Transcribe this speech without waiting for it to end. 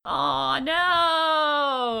Oh,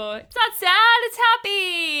 no. It's not sad. It's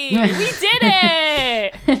happy. We did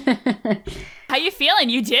it. How you feeling?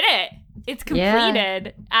 You did it. It's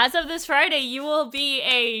completed. Yeah. As of this Friday, you will be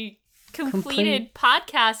a completed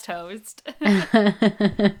podcast host.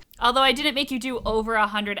 Although I didn't make you do over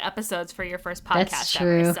 100 episodes for your first podcast. That's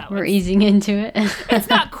true. Ever, so we're easing into it. It's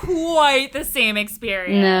not quite the same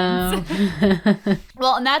experience. No.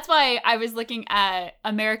 Well, and that's why I was looking at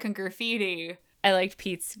American Graffiti. I liked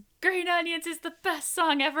Pete's Green Onions is the best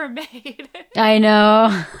song ever made. I know.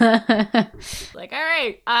 Like, all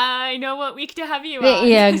right, I know what week to have you on.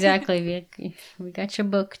 Yeah, exactly. We got you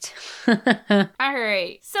booked. All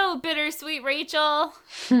right. So, Bittersweet Rachel,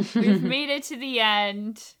 we've made it to the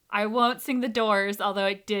end. I won't sing The Doors, although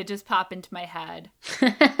it did just pop into my head.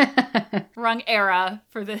 Wrong era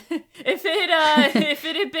for the... If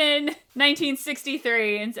it had been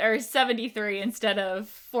 1963 or 73 instead of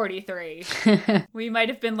 43, we might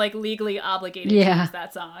have been like legally obligated to use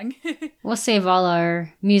that song. We'll save all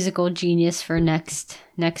our musical genius for next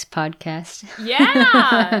podcast.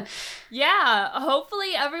 Yeah. Yeah. Hopefully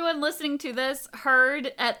everyone listening to this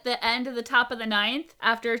heard at the end of the top of the 9th,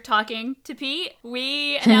 after talking to Pete,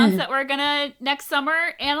 we announced that we're gonna next summer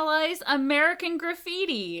analyze American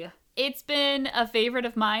Graffiti. It's been a favorite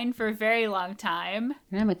of mine for a very long time.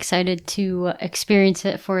 I'm excited to experience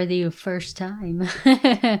it for the first time.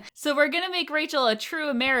 So we're gonna make Rachel a true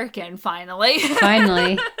American, finally.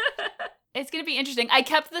 Finally. It's going to be interesting. I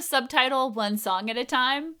kept the subtitle one song at a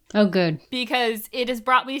time. Oh, good. Because it has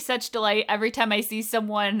brought me such delight every time I see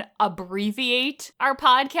someone abbreviate our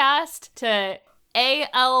podcast to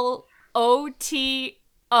ALOTO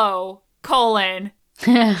colon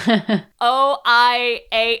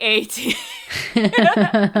OIAAT.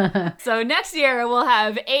 So next year we'll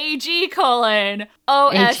have AG colon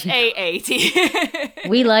OSAAT.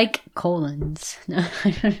 We like colons.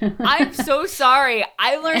 I'm so sorry.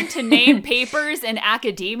 I learned to name papers in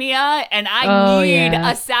academia, and I need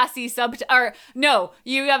a sassy subtitle. Or no,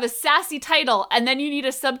 you have a sassy title, and then you need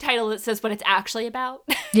a subtitle that says what it's actually about.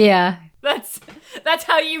 Yeah. That's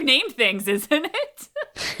how you name things, isn't it?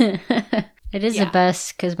 It is the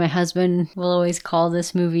best, because my husband will always call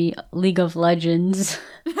this movie League of Legends.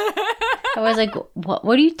 I was like, what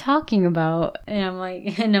are you talking about? And I'm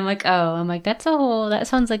like, that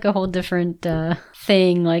sounds like a whole different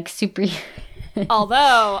thing, like super.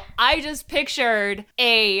 Although, I just pictured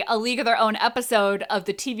a League of Their Own episode of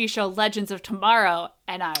the TV show Legends of Tomorrow,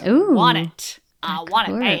 and I want it. I want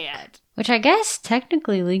it bad. Which I guess,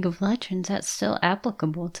 technically, League of Legends, that's still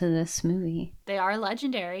applicable to this movie. They are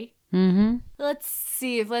legendary. Mm-hmm. Let's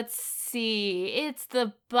see. It's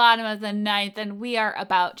the bottom of the 9th, and we are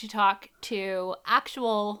about to talk to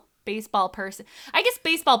actual baseball person. I guess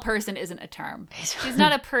baseball person isn't a term. She's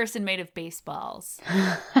not a person made of baseballs.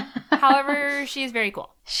 However, she is very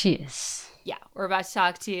cool. She is. Yeah, we're about to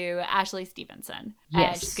talk to Ashley Stevenson.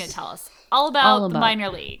 Yes. And she's going to tell us all about the minor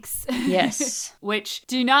leagues. Yes. Which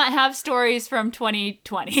do not have stories from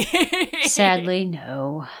 2020. Sadly,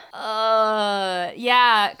 no.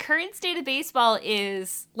 Yeah, current state of baseball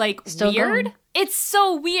is like still weird. Going. It's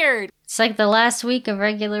so weird. It's like the last week of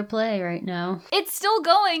regular play right now. It's still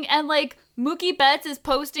going, and like Mookie Betts is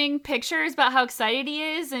posting pictures about how excited he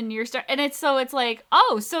is, and it's like,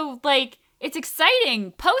 oh, so like it's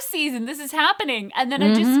exciting. Postseason, this is happening. And then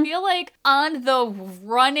I just feel like on the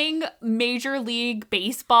running Major League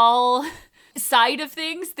Baseball side of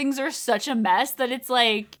things are such a mess that it's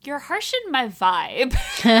like, you're harshing my vibe.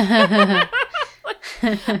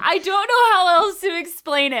 I don't know how else to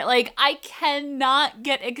explain it. Like, I cannot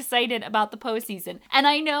get excited about the postseason. And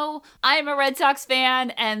I know I'm a Red Sox fan,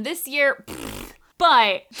 and this year...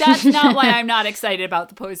 But that's not why I'm not excited about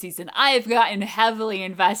the postseason. I have gotten heavily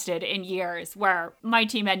invested in years where my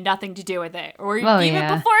team had nothing to do with it. Or even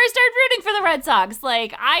before I started rooting for the Red Sox.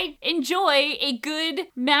 Like, I enjoy a good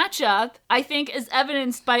matchup, I think, is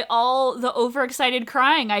evidenced by all the overexcited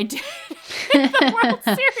crying I did in the World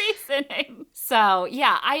Series inning. So,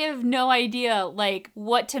 yeah, I have no idea, like,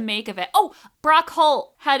 what to make of it. Oh, Brock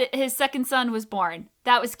Holt had his second son was born.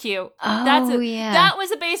 That was cute. Oh, That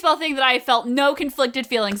was a baseball thing that I felt no conflicted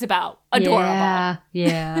feelings about. Adorable.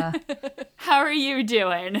 Yeah. How are you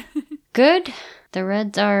doing? Good. The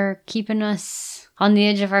Reds are keeping us on the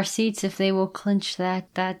edge of our seats if they will clinch that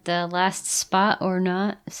last spot or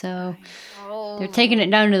not. So they're taking it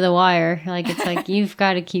down to the wire. Like, it's like, you've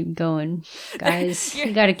got to keep going, guys.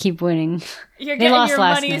 You got to keep winning. You're getting your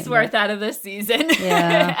money's worth out of this season.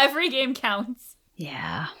 Yeah. Every game counts.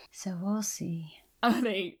 Yeah. So we'll see. Oh,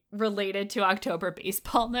 related to October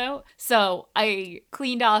baseball note. So I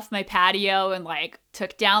cleaned off my patio and like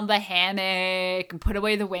took down the hammock and put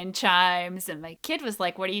away the wind chimes. And my kid was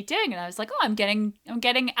like, "What are you doing?" And I was like, "Oh, I'm getting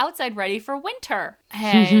outside ready for winter."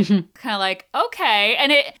 And kind of like, okay.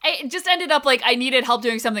 And it just ended up like I needed help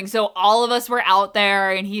doing something. So all of us were out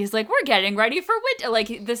there and he's like, "We're getting ready for winter." Like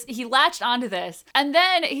he latched onto this. And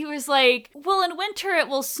then he was like, "Well, in winter it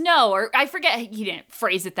will snow." Or I forget, he didn't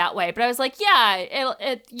phrase it that way, but I was like, "Yeah,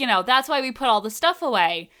 it that's why we put all the stuff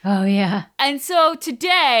away." Oh, yeah. And so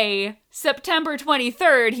today, September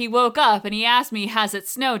 23rd, he woke up and he asked me, "Has it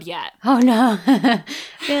snowed yet?" Oh, no.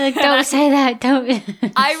 You're like, don't say that. Don't.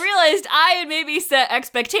 I realized I had maybe set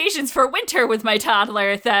expectations for winter with my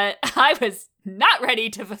toddler that I was not ready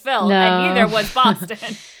to fulfill, No. and neither was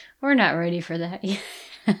Boston. We're not ready for that yet.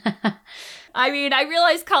 I mean, I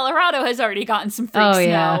realize Colorado has already gotten some freak Oh, snow,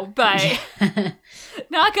 yeah. but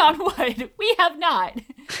knock on wood, we have not.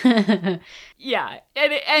 Yeah.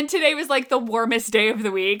 And today was like the warmest day of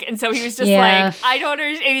the week. And so he was just like, I don't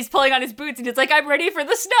understand. And he's pulling on his boots and it's like, "I'm ready for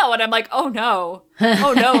the snow." And I'm like, "Oh no.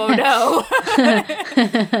 Oh no, oh no."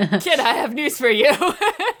 Kid, I have news for you.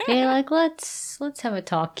 You're like, let's have a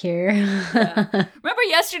talk here. Yeah. Remember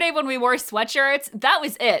yesterday when we wore sweatshirts? That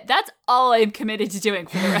was it. That's all I'm committed to doing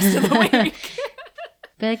for the rest of the week.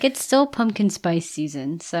 But like, it's still pumpkin spice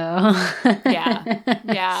season, so.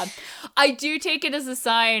 Yeah. I do take it as a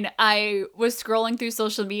sign. I was scrolling through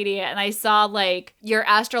social media and I saw like your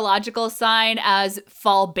astrological sign as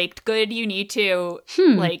fall baked good you need to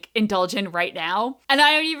like indulge in right now. And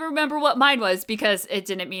I don't even remember what mine was because it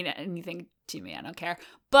didn't mean anything to me. I don't care.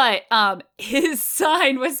 But his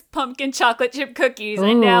sign was pumpkin chocolate chip cookies. Ooh.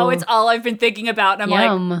 And now it's all I've been thinking about. And I'm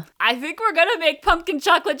Yum. like, I think we're going to make pumpkin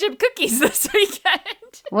chocolate chip cookies this weekend.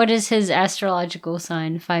 What is his astrological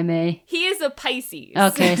sign, if I may? He is a Pisces.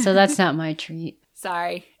 Okay, so that's not my treat.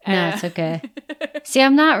 Sorry. No, it's okay. See,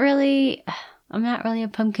 I'm not really a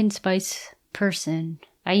pumpkin spice person.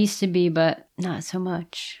 I used to be, but not so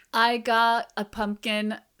much. I got a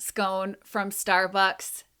pumpkin scone from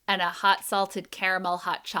Starbucks and a hot salted caramel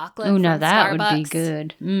hot chocolate. Oh, now from that Starbucks. would be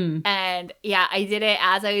good. Mm. And yeah, I did it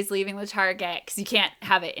as I was leaving the Target because you can't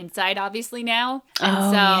have it inside, obviously, now. And Oh,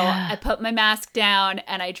 so yeah. I put my mask down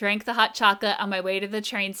and I drank the hot chocolate on my way to the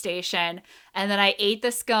train station. And then I ate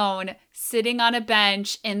the scone sitting on a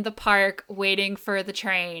bench in the park waiting for the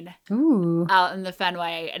train Ooh. out in the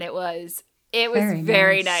Fenway. And it was Very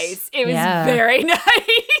very nice. nice. It was Yeah. very nice.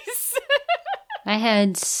 I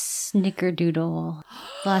had Snickerdoodle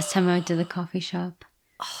last time I went to the coffee shop.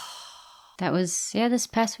 That was, this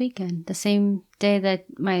past weekend. The same day that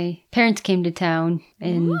my parents came to town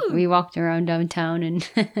and Ooh. we walked around downtown and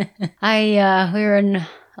we were in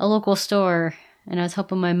a local store and I was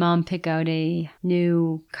helping my mom pick out a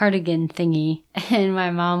new cardigan thingy. And my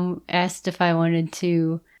mom asked if I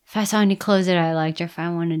saw any clothes that I liked or if I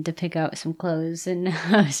wanted to pick out some clothes. And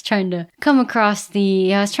I was trying to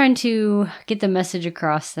get the message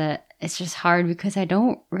across that it's just hard because I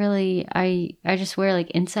don't really, I just wear like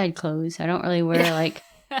inside clothes. I don't really wear like,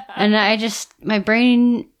 and I just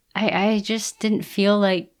didn't feel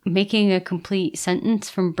like making a complete sentence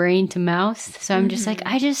from brain to mouth. So I'm just like,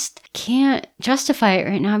 I just can't justify it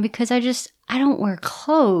right now because I don't wear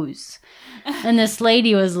clothes. And this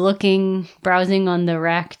lady was browsing on the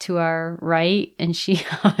rack to our right, and she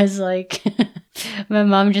was like, my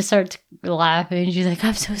mom just started laughing. She's like,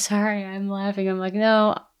 "I'm so sorry, I'm laughing." I'm like,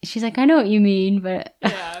 "No." She's like, "I know what you mean, but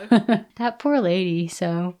Yeah. that poor lady."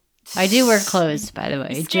 So I do wear clothes, by the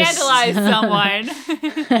way. Scandalize someone.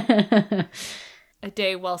 A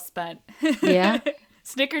day well spent. Yeah.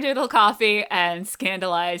 Snickerdoodle coffee and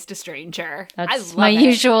scandalized a stranger. That's I love my it.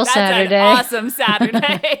 usual That's Saturday. An awesome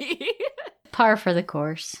Saturday. Par for the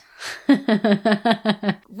course.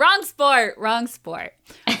 Wrong sport.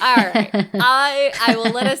 All right. I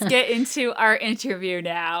will let us get into our interview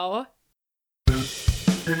now.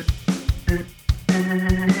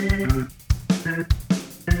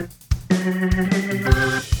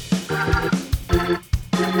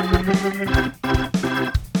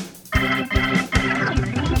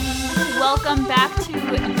 Welcome back to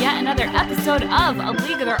yet another episode of A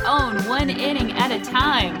League of Their Own, one inning at a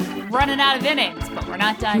time. Running out of innings, but we're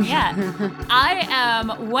not done yet. I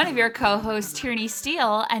am one of your co-hosts, Tierney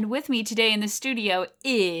Steele, and with me today in the studio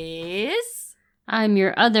is... I'm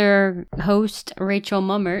your other host, Rachel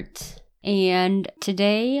Mummert. And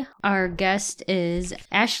today our guest is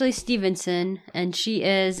Ashley Stevenson, and she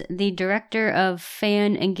is the Director of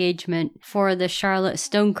Fan Engagement for the Charlotte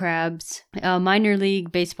Stone Crabs, a minor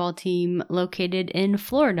league baseball team located in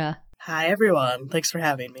Florida. Hi, everyone. Thanks for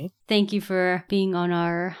having me. Thank you for being on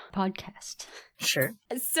our podcast. Sure.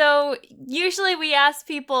 So usually we ask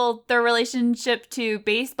people their relationship to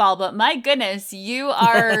baseball, but my goodness, you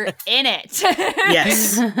are in it.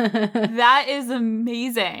 Yes. That is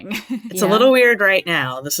amazing. It's a little weird right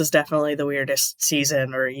now. This is definitely the weirdest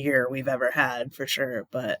season or year we've ever had, for sure.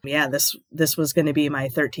 But yeah, this was going to be my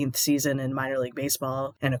 13th season in minor league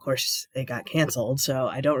baseball. And of course, it got canceled. So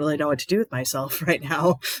I don't really know what to do with myself right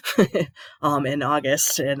now in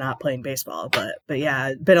August and not playing baseball. But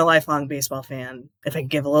yeah, been a lifelong baseball fan. If I can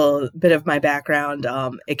give a little bit of my background,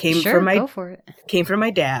 it came from go for it. Came from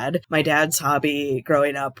my dad. My dad's hobby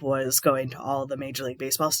growing up was going to all the Major League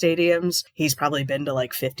Baseball stadiums. He's probably been to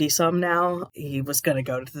like 50 some now. He was going to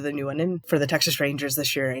go to the new one for the Texas Rangers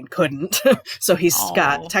this year and couldn't. So he's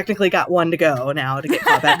technically got one to go now to get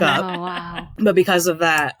caught back up. Oh, wow. But because of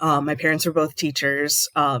that, my parents were both teachers.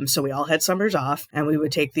 So we all had summers off and we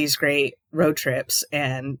would take these great road trips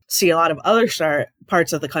and see a lot of other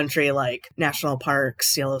parts of the country, like national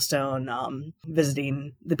parks, Yellowstone,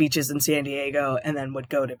 visiting the beaches in San Diego, and then would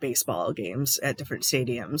go to baseball games at different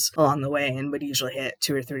stadiums along the way and would usually hit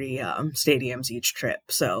 2 or 3 stadiums each trip.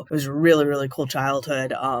 So it was a really, really cool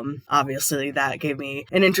childhood. Obviously that gave me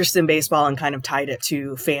an interest in baseball and kind of tied it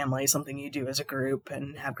to family, something you do as a group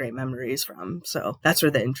and have great memories from. So that's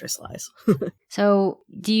where the interest lies. So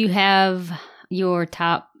do you have your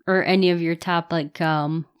top or any of your top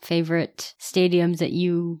favorite stadiums that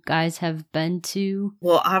you guys have been to?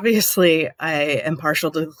 Well, obviously, I am partial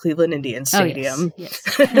to the Cleveland Indians Stadium. Oh, yes.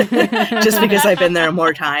 Just because I've been there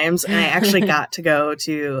more times. And I actually got to go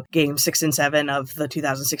to Game 6 and 7 of the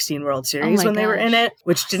 2016 World Series when they were in it,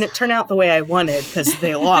 which didn't turn out the way I wanted because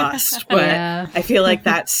they lost. But I feel like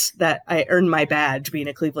that I earned my badge being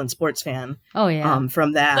a Cleveland sports fan. Oh, yeah.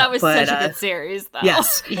 From that. That was such a good series, though.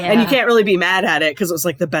 Yes. Yeah. And you can't really be mad at it because it was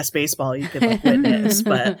like the best baseball you could witness.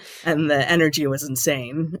 And the energy was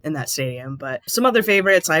insane in that stadium. But some other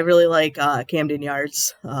favorites, I really like Camden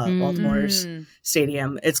Yards, Baltimore's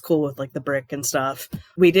stadium. It's cool with like the brick and stuff.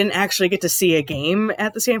 We didn't actually get to see a game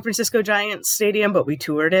at the San Francisco Giants stadium, but we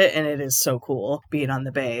toured it and it is so cool being on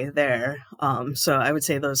the bay there. So I would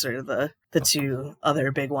say those are the 2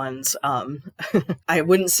 other big ones. I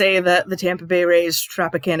wouldn't say that the Tampa Bay Rays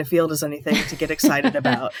Tropicana Field is anything to get excited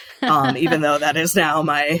about, even though that is now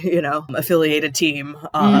my, affiliated team.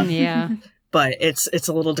 Yeah. But it's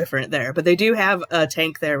a little different there. But they do have a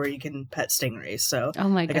tank there where you can pet stingrays. So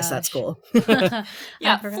I guess that's cool.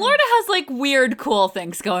 Yeah, Florida has like weird, cool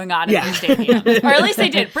things going on in their stadium. Or at least they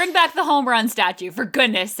did. Bring back the home run statue, for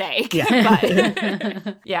goodness sake. Yeah.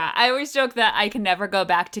 But, yeah, I always joke that I can never go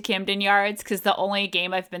back to Camden Yards because the only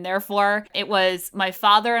game I've been there for, it was my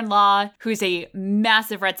father-in-law, who's a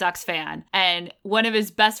massive Red Sox fan, and one of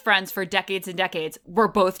his best friends for decades and decades were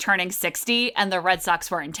both turning 60, and the Red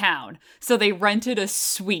Sox were in town. So they rented a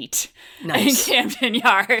suite in Camden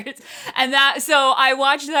Yards. And so I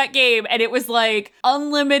watched that game and it was like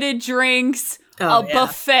unlimited drinks,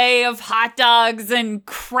 buffet of hot dogs and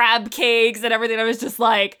crab cakes and everything. I was just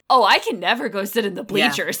like, oh, I can never go sit in the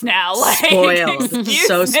bleachers now. Like, spoiled.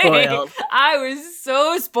 So spoiled. I was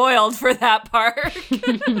so spoiled for that park.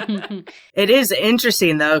 It is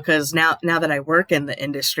interesting though, because now that I work in the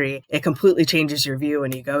industry, it completely changes your view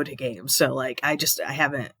when you go to games. So like, I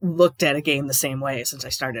haven't looked at a game the same way since I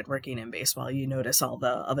started working in baseball. You notice all the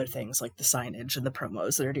other things like the signage and the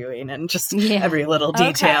promos they're doing and just every little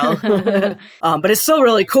detail. But it's still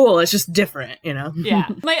really cool. It's just different, Yeah.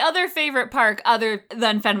 My other favorite park, other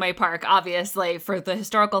than Fenway Park, obviously, for the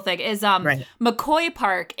historical thing, is McCoy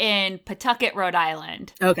Park in Pawtucket, Rhode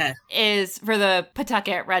Island. Okay. Is for the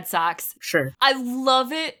Pawtucket Red Sox. Sure. I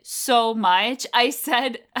love it so much. I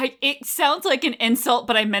said, it sounds like an insult,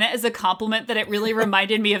 but I meant it as a compliment that it really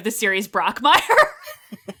reminded me of the series Brockmire.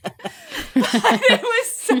 But it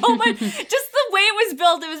was so much, just the way it was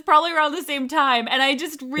built, it was probably around the same time, and I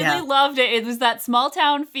just really loved it. It was that small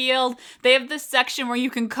town field. They have this section where you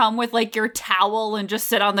can come with like your towel and just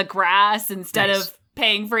sit on the grass instead of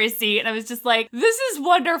paying for a seat. And I was just like, this is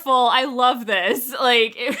wonderful. I love this.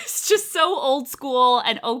 Like, it was just so old school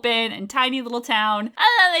and open and tiny little town. And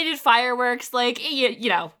then they did fireworks. Like,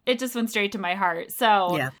 it just went straight to my heart.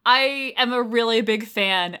 So I am a really big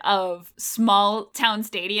fan of small town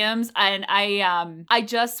stadiums. And I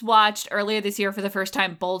just watched earlier this year for the first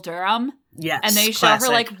time Bull Durham. Yes, and they show classic.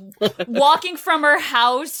 her like walking from her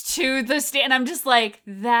house to the stand. I'm just like,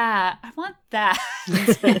 I want that.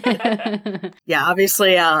 Yeah,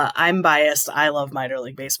 obviously, I'm biased. I love minor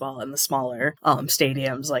league baseball and the smaller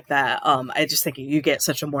stadiums like that. I just think you get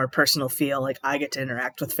such a more personal feel. Like, I get to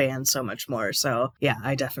interact with fans so much more. So yeah,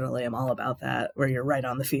 I definitely am all about that, where you're right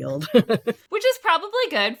on the field. Which is probably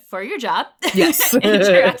good for your job. Yes.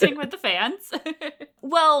 Interacting with the fans.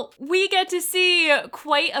 Well, we get to see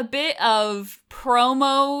quite a bit of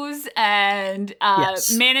promos and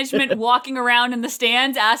Yes. management walking around in the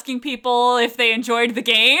stands asking people if they enjoyed the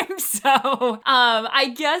game. So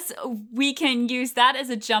I guess we can use that as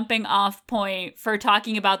a jumping off point for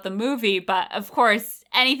talking about the movie. But of course,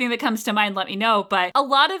 anything that comes to mind, let me know. But a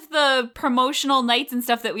lot of the promotional nights and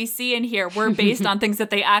stuff that we see in here were based on things that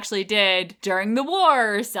they actually did during the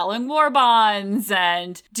war, selling war bonds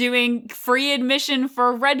and doing free admission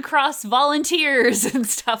for Red Cross volunteers and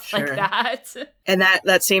stuff like Sure. that. And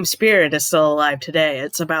that same spirit is still alive today.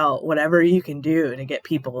 It's about whatever you can do to get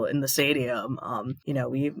people in the stadium.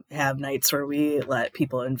 We have nights where we let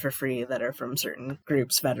people in for free that are from certain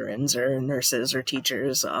groups, veterans or nurses or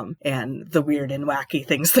teachers, and the weird and wacky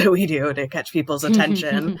things that we do to catch people's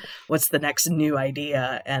attention. What's the next new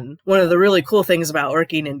idea? And one of the really cool things about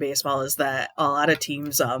working in baseball is that a lot of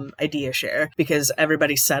teams idea share, because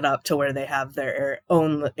everybody's set up to where they have their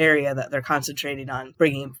own area that they're concentrating on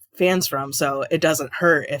bringing fans from, so it doesn't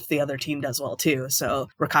hurt if the other team does well too. So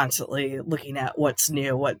we're constantly looking at what's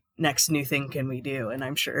new, what next new thing can we do, and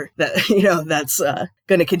I'm sure that that's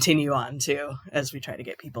going to continue on too as we try to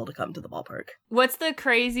get people to come to the ballpark. What's the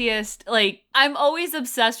craziest, like, I'm always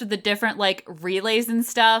obsessed with the different, like, relays and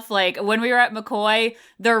stuff. Like, when we were at McCoy,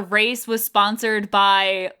 the race was sponsored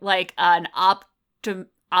by, like, an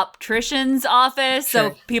optician's office.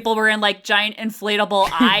 Sure. So people were in, like, giant inflatable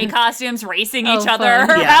eye costumes racing each other fun.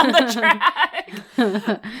 around the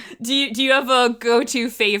track. Do you have a go-to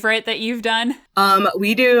favorite that you've done?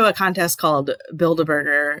 We do a contest called Build a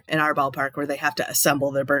Burger in our ballpark, where they have to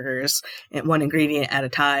assemble their burgers and one ingredient at a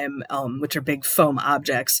time, which are big foam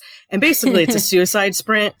objects. And basically it's a suicide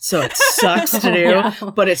sprint, so it sucks to do,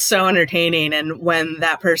 Wow. but it's so entertaining. And when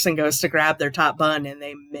that person goes to grab their top bun and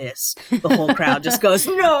they miss, the whole crowd just goes,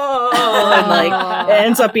 no! And like, it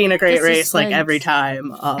ends up being a great This race, like suspense. every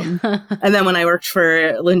time. And then when I worked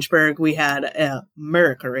for Lynchburg, we had a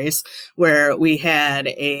America race where we had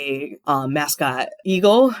a mascot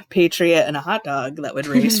eagle, patriot, and a hot dog that would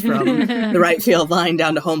race from the right field line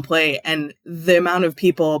down to home plate. And the amount of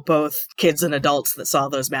people, both kids and adults, that saw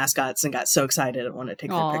those mascots and got so excited and wanted to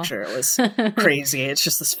take Aw. their picture, it was crazy. It's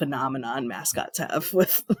just this phenomenon mascots have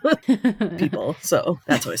with people. So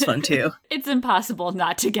that's always fun too. It's impossible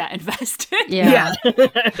not to get invested. Yeah.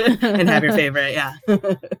 And have your favorite. Yeah.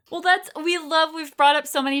 Well, we've brought up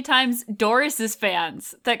so many times Doris's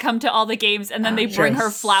fans that come to all the games and then they bring her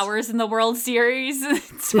Yes. flowers in the World Series and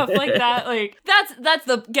stuff like that. Like, that's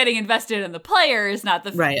the getting invested in the players, not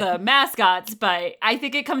the, Right. the mascots. But I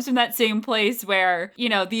think it comes from that same place where,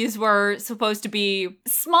 these were supposed to be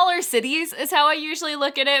smaller cities is how I usually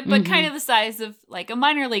look at it, but kind of the size of like a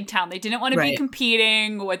minor league town. They didn't want to be Right.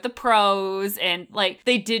 competing with the pros, and like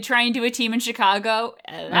they did try and do a team in Chicago.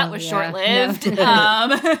 That Oh, was yeah. short-lived.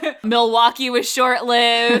 No. Milwaukee was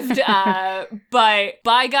short-lived, but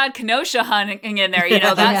by God, Kenosha hunting in there,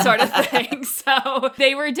 that Yeah. sort of thing. So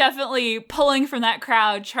they were definitely pulling from that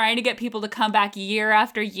crowd, trying to get people to come back year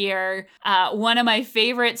after year. One of my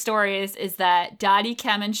favorite stories is that Dottie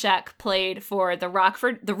Kamenchek played for the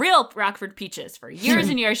real Rockford Peaches for years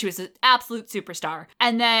and years. She was an absolute superstar.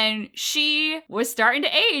 And then she was starting to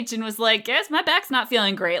age and was like, guess my back's not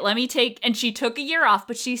feeling great. And she took a year off,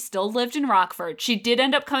 but she still lived in Rockford. She did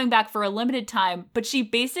end up coming back for a limited time, but she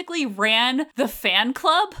basically ran the fan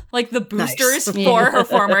club, like the boosters Nice. for Yeah. her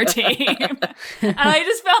former team. And I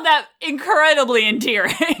just found that incredibly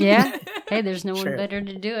endearing. Yeah. Hey, there's no Sure. one better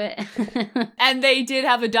to do it. And they did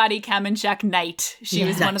have a Dottie Kamenchek night. She Yeah.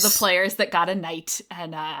 was one of the Nice. players that got a night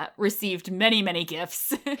and received many, many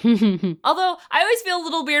gifts. Although I always feel a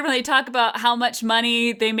little weird when they talk about how much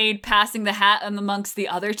money they made passing the hat amongst the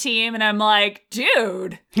other team. And I'm like,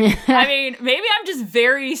 dude, I mean, maybe I'm just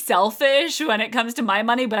very selfish when it comes to my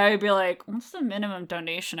money, but I would be like, what's the minimum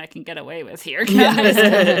donation I can get away with here, guys?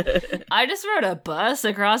 I just rode a bus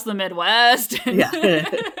across the Midwest. Yeah.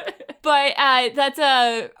 But that's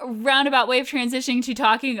a roundabout way of transitioning to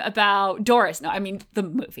talking about Doris. No, I mean the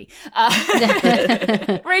movie.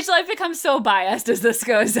 Rachel, I've become so biased as this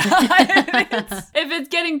goes on. If it's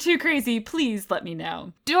getting too crazy, please let me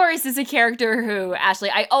know. Doris is a character who, Ashley,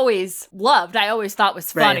 I always loved. I always thought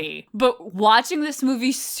was funny. Right. But watching this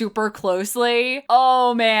movie super closely,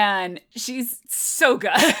 oh man, she's so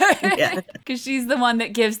good. Because she's the one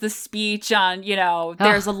that gives the speech on, you know,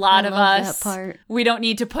 there's a lot of us. That part. We don't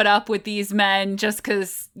need to put up with these men just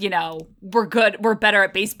because, you know, we're good. We're better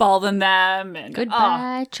at baseball than them. And,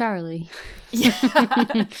 goodbye, Charlie.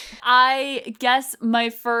 Yeah. I guess my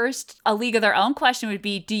first A League of Their Own question would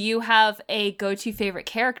be, do you have a go-to favorite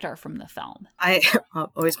character from the film? I've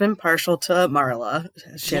always been partial to Marla.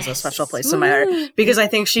 She has a special place in my heart because I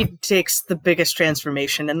think she takes the biggest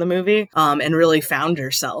transformation in the movie and really found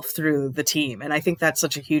herself through the team. And I think that's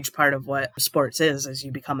such a huge part of what sports is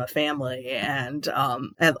you become a family. And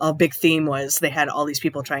a big theme was they had all these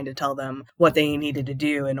people trying to tell them what they needed to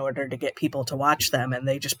do in order to get people to watch them. And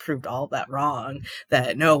they just proved all that wrong.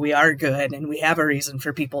 That no, we are good and we have a reason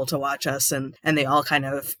for people to watch us, and they all kind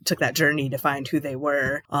of took that journey to find who they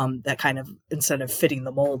were, that kind of instead of fitting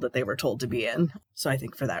the mold that they were told to be in. So I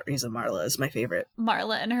think for that reason Marla is my favorite.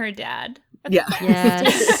 Marla and her dad. Yeah.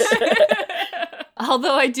 Yes.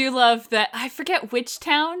 Although I do love that, I forget which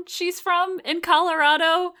town she's from in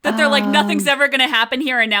Colorado, that they're like, nothing's ever going to happen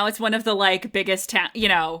here. And now it's one of the like biggest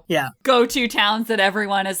go-to towns that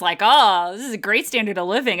everyone is like, oh, this is a great standard of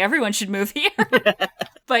living. Everyone should move here.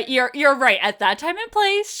 But you're right. At that time and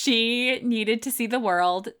place, she needed to see the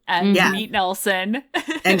world and meet Nelson.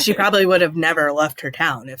 And she probably would have never left her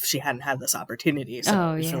town if she hadn't had this opportunity.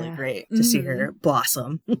 So it was really great to see her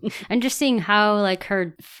blossom. And just seeing how like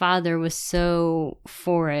her father was so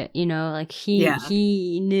for it, you know, like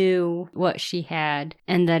he knew what she had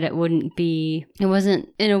and that it wasn't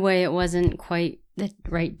quite the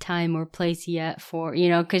right time or place yet for, you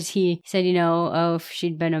know, because he said, you know, oh, if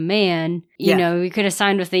she'd been a man, you know, we could have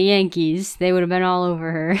signed with the Yankees. They would have been all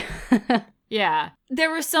over her. Yeah.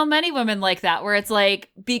 There were so many women like that where it's like,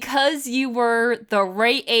 because you were the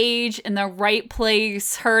right age in the right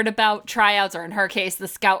place, heard about tryouts, or in her case, the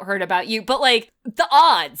scout heard about you. But like the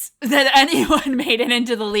odds that anyone made it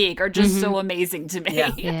into the league are just so amazing to me.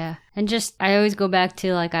 Yeah. And just, I always go back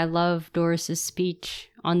to like, I love Doris's speech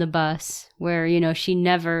on the bus where, you know, she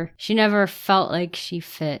never felt like she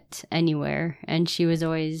fit anywhere. And she was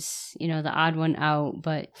always, you know, the odd one out.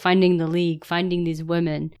 But finding the league, finding these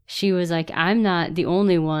women, she was like, I'm not the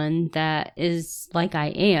only one that is like I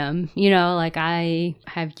am, you know, like I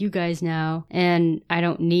have you guys now and I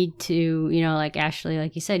don't need to, you know, like Ashley,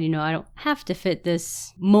 like you said, you know, I don't have to fit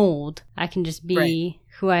this mold. I can just be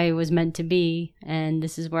who I was meant to be, and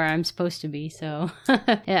this is where I'm supposed to be. So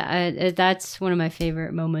that's one of my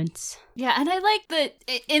favorite moments. Yeah, and I like that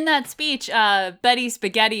in that speech, Betty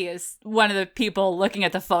Spaghetti is one of the people looking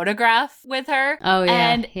at the photograph with her. Oh, yeah.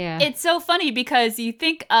 And it's so funny because you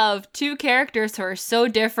think of two characters who are so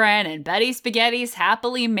different, and Betty Spaghetti's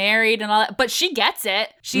happily married and all that, but she gets it.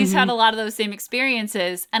 She's had a lot of those same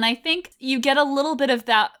experiences. And I think you get a little bit of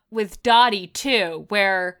that with Dottie, too,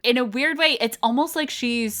 where in a weird way, it's almost like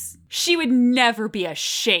she would never be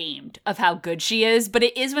ashamed of how good she is, but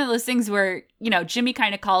it is one of those things where, you know, Jimmy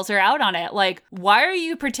kind of calls her out on it. Like, why are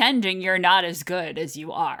you pretending you're not as good as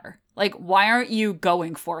you are? Like, why aren't you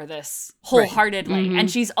going for this wholeheartedly? Right. And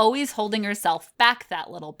she's always holding herself back that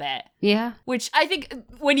little bit. Yeah. Which I think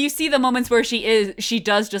when you see the moments where she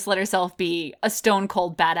does just let herself be a stone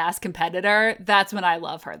cold badass competitor, that's when I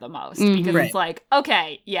love her the most. Because it's like,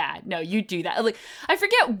 okay, yeah, no, you do that. Like, I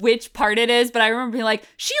forget which part it is, but I remember being like,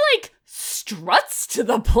 she like struts to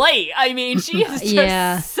the plate. I mean, she is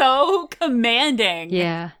just so commanding.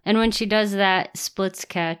 Yeah. And when she does that splits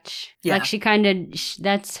catch, like she kind of,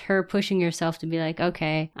 that's her pushing herself to be like,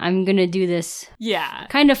 okay, I'm going to do this. Yeah.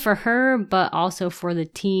 Kind of for her, but also for the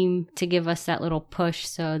team to give us that little push.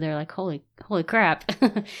 So they're like, holy crap.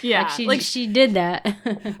 Yeah. She did that.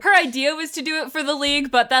 Her idea was to do it for the league,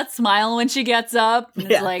 but that smile when she gets up,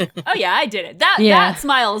 it's like, oh yeah, I did it. That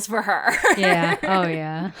smile is for her. Yeah. Oh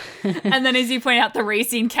yeah. And then as you point out, the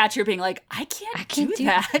racing catcher being like, I can't do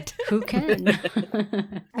that. Who can?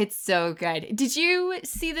 It's so good. Did you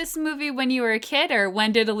see this movie when you were a kid, or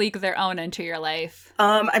when did A League of Their Own enter your life?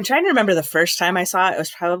 I'm trying to remember the first time I saw it. It was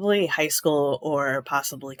probably high school or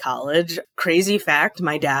possibly college. Crazy fact,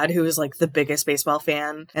 my dad, who is like the biggest baseball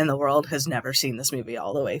fan in the world, has never seen this movie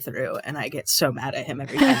all the way through. And I get so mad at him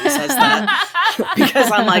every time he says that. Because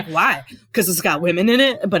I'm like, why? Because it's got women in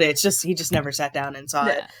it, but it's just, he just never sat down and saw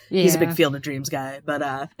it. Yeah. He's a big Field of Dreams guy, but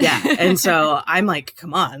yeah. And so I'm like,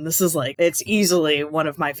 come on, this is like, it's easily one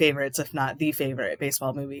of my favorites, if not the favorite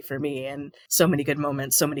baseball movie for me. And so many good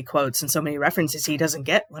moments, so many quotes, and so many references he doesn't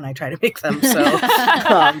get when I try to make them. So,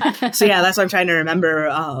 so yeah, that's what I'm trying to remember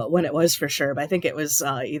when it was for sure. But I think it was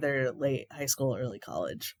either late high school, early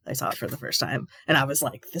college. I saw it for the first time, and I was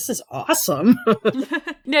like, this is awesome.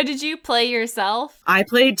 Now, did you play yourself? I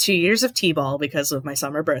played 2 years of t-ball because of my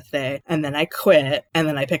summer birthday, and then I quit, and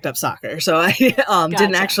then I picked up soccer. So I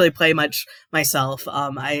didn't actually play much myself.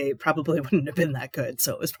 I probably wouldn't have been that good,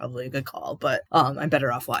 so it was probably a good call, but I'm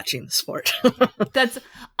better off watching the sport.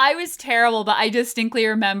 I was terrible, but I distinctly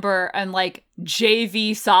remember on like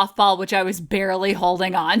JV softball, which I was barely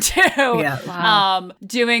holding on to. Yeah. Wow.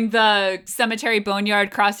 Doing the cemetery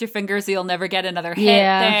boneyard, cross your fingers, you'll never get another hit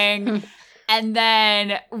thing. And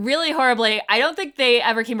then really horribly, I don't think they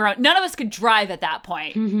ever came around. None of us could drive at that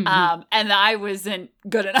point. And I wasn't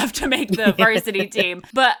good enough to make the varsity team.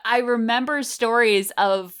 But I remember stories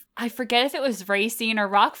of, I forget if it was Racine or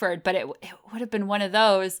Rockford, but it would have been one of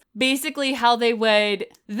those. Basically how they wouldn't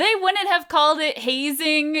have called it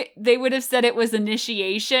hazing. They would have said it was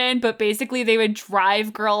initiation, but basically they would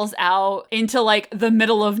drive girls out into like the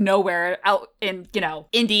middle of nowhere out in,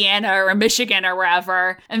 Indiana or Michigan or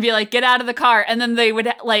wherever and be like, get out of the car. And then they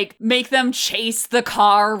would like make them chase the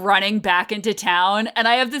car running back into town. And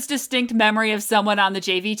I have this distinct memory of someone on the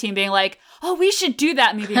JV team being like, oh, we should do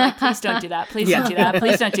that. And me being like, please don't do that. Please don't do that.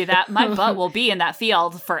 Please don't do that. My butt will be in that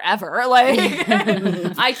field forever. Like,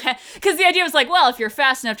 I can't. Because the idea was like, well, if you're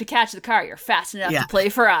fast enough to catch the car, you're fast enough to play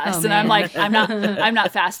for us. Oh, and I'm like, I'm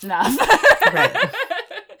not fast enough. Right.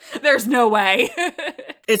 There's no way.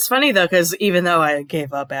 It's funny, though, because even though I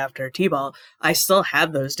gave up after T-ball, I still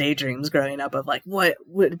had those daydreams growing up of, like, what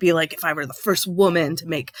would it be like if I were the first woman to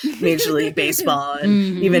make Major League Baseball?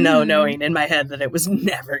 And even though knowing in my head that it was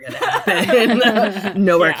never going to happen,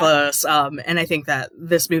 nowhere close. And I think that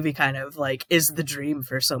this movie kind of, like, is the dream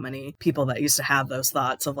for so many people that used to have those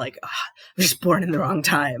thoughts of, like, oh, I was just born in the wrong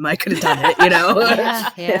time. I could have done it,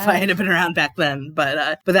 if I had been around back then.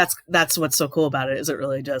 But that's what's so cool about it, is it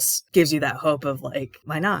really just gives you that hope of, like,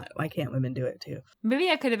 why not? Why can't women do it too? Maybe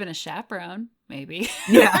I could have been a chaperone. Maybe.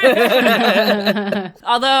 Yeah.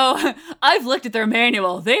 Although I've looked at their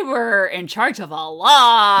manual, they were in charge of a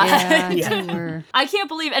lot. They were. I can't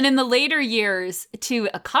believe. And in the later years, to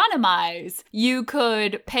economize, you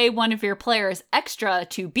could pay one of your players extra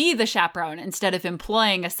to be the chaperone instead of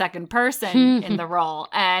employing a second person in the role.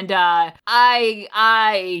 And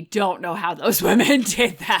I don't know how those women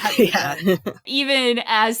did that. Yeah. Even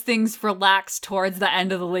as things relaxed towards the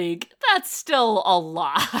end of the league, that's still a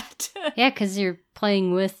lot. Yeah, because you're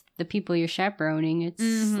playing with the people you're chaperoning.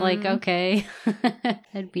 It's like, okay,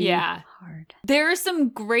 that'd be hard. There are some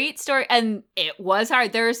great stories, and it was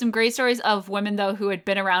hard. There are some great stories of women, though, who had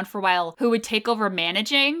been around for a while, who would take over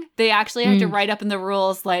managing. They actually had to write up in the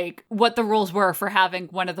rules, like, what the rules were for having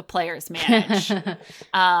one of the players manage.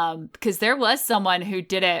 Because there was someone who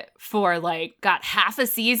did it for, like, got half a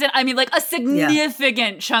season. I mean, like, a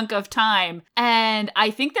significant chunk of time. And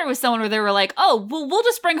I think there was someone where they were like, oh, well, we'll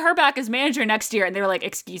just bring her back as manager next year. And they were like,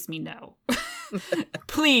 excuse me, no.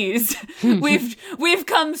 Please. We've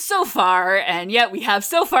come so far, and yet we have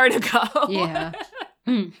so far to go. Yeah.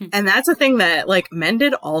 And that's a thing that, like, men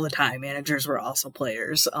did all the time. Managers were also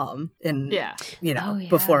players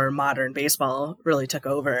before modern baseball really took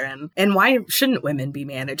over. And why shouldn't women be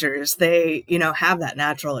managers? They, have that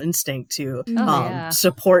natural instinct to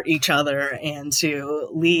support each other and to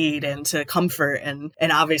lead and to comfort. And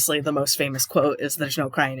obviously the most famous quote is, there's no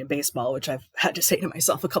crying in baseball, which I've had to say to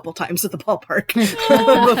myself a couple times at the ballpark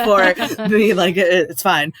before being like, it's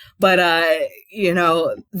fine. But,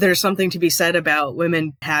 there's something to be said about women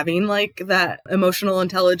having like that emotional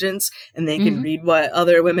intelligence, and they can read what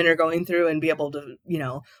other women are going through and be able to,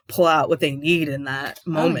 pull out what they need in that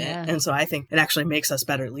moment. And so I think it actually makes us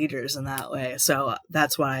better leaders in that way. So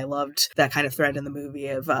that's why I loved that kind of thread in the movie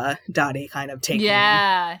of Dottie kind of taking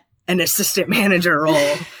an assistant manager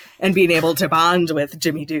role and being able to bond with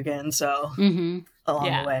Jimmy Dugan. So along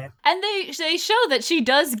the way. And they show that she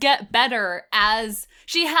does get better as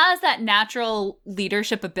she has that natural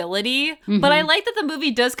leadership ability. But I like that the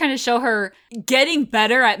movie does kind of show her getting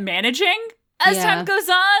better at managing as time goes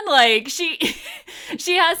on. Like she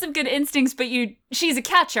has some good instincts, but she's a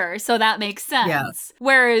catcher, so that makes sense. Yeah.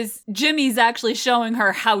 Whereas Jimmy's actually showing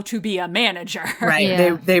her how to be a manager. Right.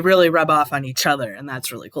 Yeah. They really rub off on each other, and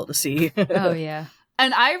that's really cool to see. Oh, yeah.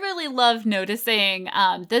 And I really love noticing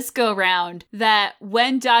this go round that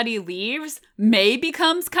when Dottie leaves, May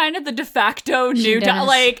becomes kind of the de facto new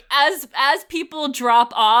like as people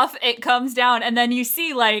drop off, it comes down, and then you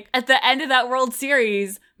see like at the end of that World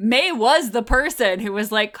Series, May was the person who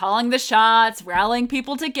was like calling the shots, rallying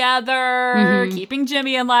people together, keeping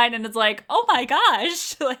Jimmy in line, and it's like, oh my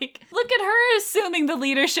gosh, like look at her assuming the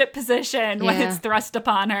leadership position when it's thrust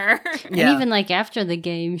upon her. And even like after the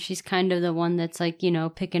game, she's kind of the one that's like, you know,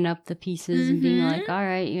 picking up the pieces and being like, all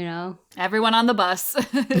right, you know. Everyone on the bus.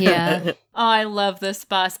 Yeah. Oh, I love this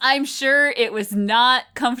bus. I'm sure it was not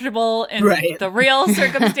comfortable in the real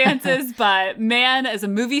circumstances, but man, as a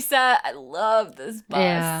movie set, I love this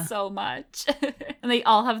bus so much. And they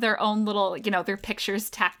all have their own little, you know, their pictures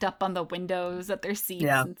tacked up on the windows at their seats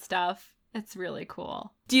and stuff. It's really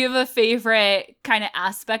cool. Do you have a favorite kind of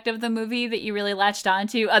aspect of the movie that you really latched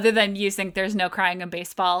onto, other than you think there's no crying in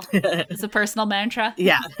baseball? It's a personal mantra.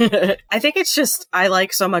 Yeah. I think it's just, I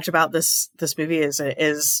like so much about this movie is it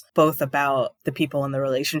is both about the people and the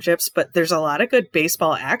relationships, but there's a lot of good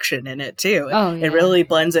baseball action in it too. Oh, yeah. It really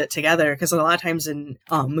blends it together, because a lot of times in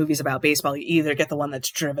movies about baseball, you either get the one that's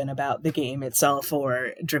driven about the game itself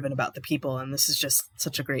or driven about the people. And this is just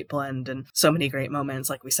such a great blend, and so many great moments.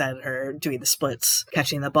 Like we said, her doing the splits,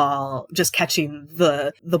 catching the ball, just catching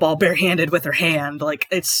the ball barehanded with her hand. Like,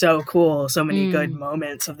 it's so cool. So many good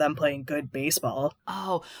moments of them playing good baseball.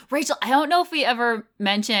 Oh, Rachel, I don't know if we ever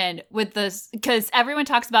mentioned with this, because everyone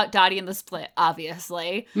talks about Dottie in the split,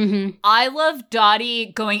 obviously. I love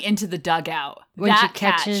Dottie going into the dugout. When that she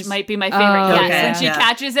catches... catch might be my favorite. When she yeah.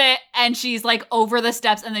 catches it and she's like over the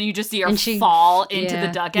steps, and then you just see her fall into the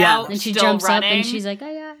dugout. And she still jumps running. up and she's like,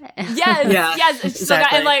 I got it. Yes.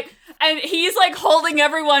 Exactly. And he's like holding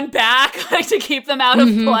everyone back, like to keep them out of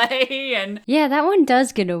play. And yeah, that one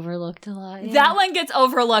does get overlooked a lot. Yeah. That one gets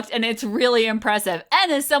overlooked, and it's really impressive.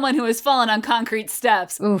 And as someone who has fallen on concrete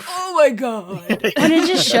steps, oh my God. And it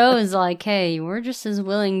just shows like, hey, we're just as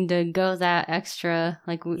willing to go that extra,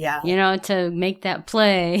 like, you know, to make that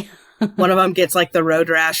play. One of them gets like the road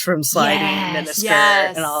rash from sliding in a skirt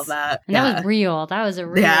and all of that. And that was real. That was a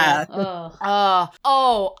real. Yeah.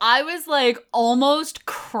 I was like almost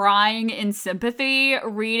crying in sympathy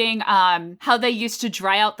reading how they used to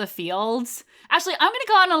dry out the fields. Actually, I'm going to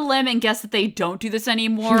go on a limb and guess that they don't do this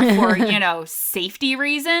anymore for, you know, safety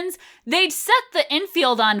reasons. They'd set the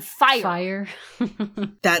infield on fire.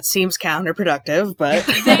 That seems counterproductive, but...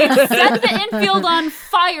 They'd set the infield on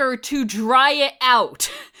fire to dry it out.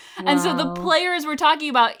 Wow. And so the players were talking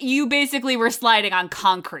about, you basically were sliding on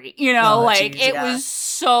concrete, you know, it was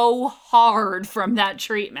so hard from that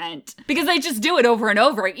treatment. Because they just do it over and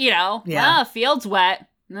over, you know. Field's wet.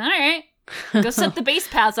 All right. Go set the base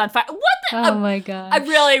paths on fire. What the? Oh my God. I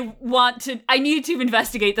really I need to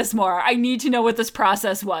investigate this more. I need to know what this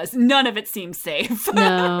process was. None of it seems safe.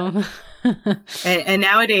 No. and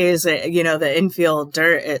nowadays, you know, the infield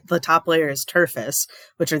dirt, the top layer is turfus,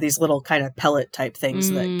 which are these little kind of pellet type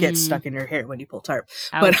things that get stuck in your hair when you pull tarp.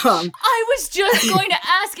 Ouch. But I was just going to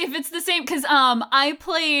ask if it's the same, because I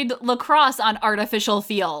played lacrosse on artificial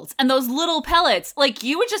fields, and those little pellets, like,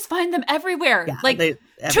 you would just find them everywhere. Yeah, like 2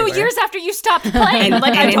 everywhere. years after you stopped playing. And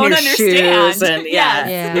I don't understand. Shoes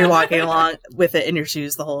and you're walking along with it in your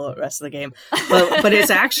shoes the whole rest of the game. But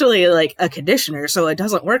it's actually like a conditioner, so it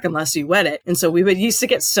doesn't work unless you wet it. And so we used to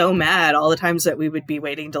get so mad all the times that we would be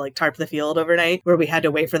waiting to like tarp the field overnight, where we had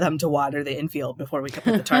to wait for them to water the infield before we could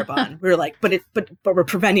put the tarp on. We were like, but we're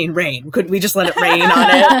preventing rain. Couldn't we just let it rain on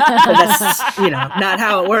it? But that's, you know, not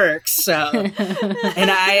how it works. So,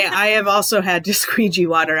 and I have also had to squeegee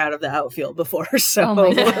water out of the outfield before. So, oh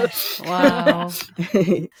my gosh. Wow.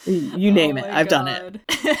 You name it, I've done it.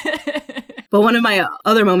 But one of my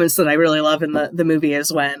other moments that I really love in the movie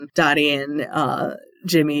is when Dottie and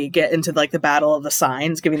Jimmy get into like the battle of the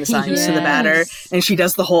signs, giving the signs to the batter, and she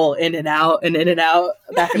does the whole in and out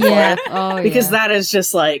back and forth. Because that is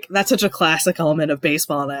just like, that's such a classic element of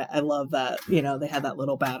baseball, and I love that, you know, they had that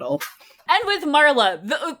little battle. And with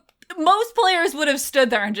Marla, most players would have stood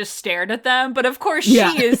there and just stared at them, but of course she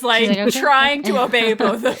is like trying to obey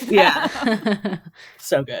both of them. Yeah.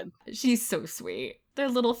 So good. She's so sweet. Their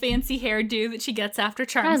little fancy hairdo that she gets after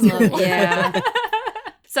Charms.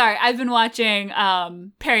 Sorry, I've been watching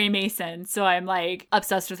Perry Mason, so I'm like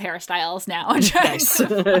obsessed with hairstyles now.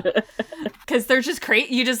 Because they're just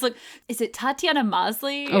crazy. You just look. Is it Tatiana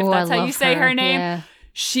Maslany? If that's how you say her name. Yeah.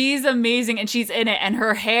 She's amazing, and she's in it, and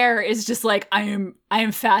her hair is just like, I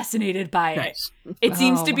am fascinated by it. Nice. It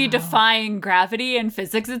seems to be defying gravity and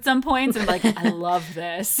physics at some points, and like, I love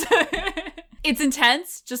this. It's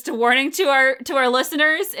intense. Just a warning to our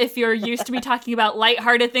listeners. If you're used to me talking about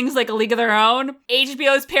lighthearted things like A League of Their Own,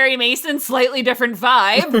 HBO's Perry Mason, slightly different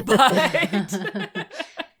vibe, but...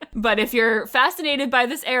 But if you're fascinated by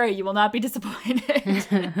this era, you will not be disappointed.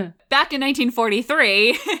 Back in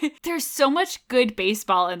 1943, there's so much good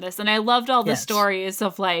baseball in this. And I loved all the stories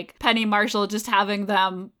of like Penny Marshall just having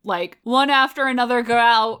them like one after another go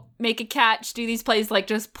out, make a catch, do these plays, like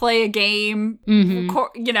just play a game,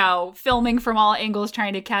 filming from all angles,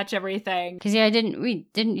 trying to catch everything. Because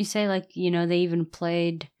didn't you say like,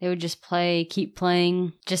 they would just keep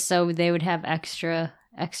playing just so they would have extra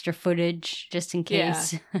footage just in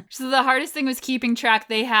case. Yeah. So the hardest thing was keeping track.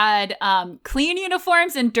 They had clean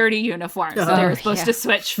uniforms and dirty uniforms. So they were supposed to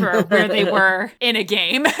switch for where they were in a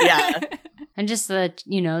game. Yeah. And just the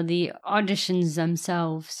auditions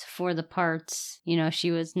themselves for the parts,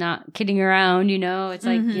 she was not kidding around, it's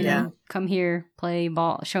like, come here, play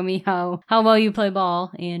ball, show me how well you play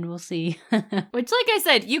ball, and we'll see. Which, like I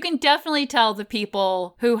said, you can definitely tell the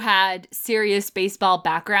people who had serious baseball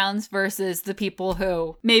backgrounds versus the people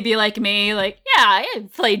who, maybe like me, like, yeah, I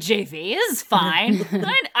played JV, this is fine.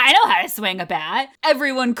 I know how to swing a bat.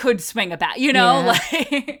 Everyone could swing a bat,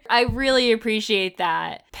 like, I really appreciate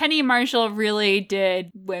that. Penny Marshall really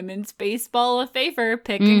did women's baseball a favor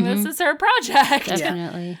picking this as her project.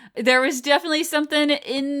 Definitely. There was definitely something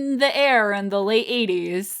in the air in the late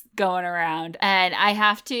 80s going around. And I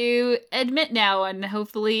have to admit now, and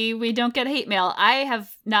hopefully we don't get hate mail, I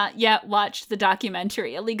have not yet watched the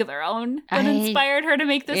documentary A League of Their Own that inspired her to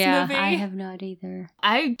make this movie. I have not either.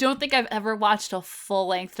 I don't think I've ever watched a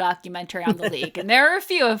full-length documentary on the League, and there are a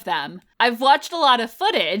few of them. I've watched a lot of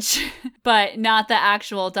footage, but not the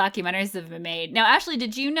actual documentaries that have been made. Now, Ashley,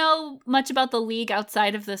 did you know much about the League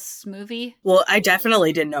outside of this movie? Well, I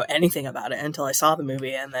definitely didn't know anything about it until I saw the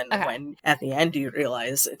movie, and then when at the end you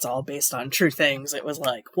realize it's all based on true things, it was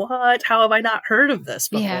like, what? How have I not heard of this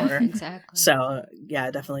before? Yeah, exactly. So, yeah,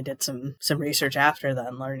 I definitely did some research after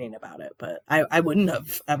then learning about it, but I wouldn't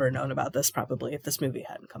have ever known about this probably if this movie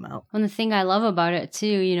hadn't come out. Well, the thing I love about it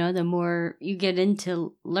too, the more you get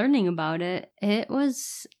into learning about it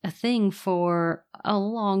was a thing for a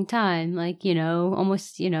long time, like,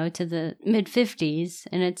 almost, to the mid 50s.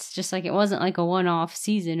 And it's just like, it wasn't like a one-off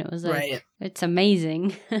season. It was like, It's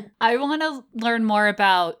amazing. I want to learn more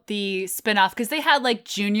about the spinoff because they had like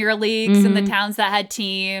junior leagues in the towns that had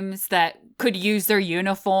teams that could use their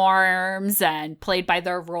uniforms and played by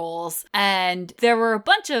their rules. And there were a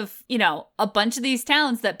bunch of these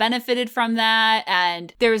towns that benefited from that.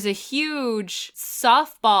 And there was a huge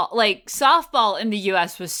softball in the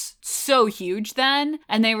US was so huge then.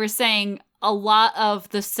 And they were saying a lot of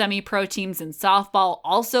the semi-pro teams in softball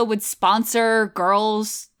also would sponsor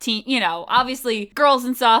girls' team. Obviously girls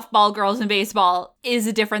in softball, girls in baseball is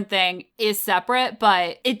a different thing, is separate,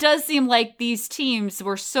 but it does seem like these teams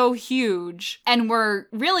were so huge and were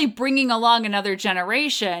really bringing along another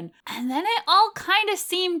generation. And then it all kind of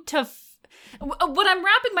seemed to what I'm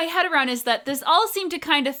wrapping my head around is that this all seemed to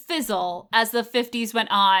kind of fizzle as the 50s went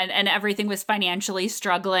on and everything was financially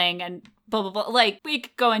struggling and blah, blah, blah. Like, we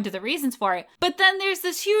could go into the reasons for it. But then there's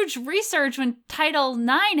this huge research when Title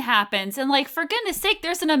IX happens. And, like, for goodness sake,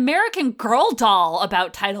 there's an American Girl doll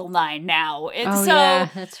about Title IX now. Yeah,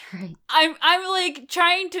 that's right. I'm like,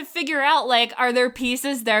 trying to figure out, like, are there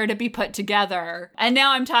pieces there to be put together? And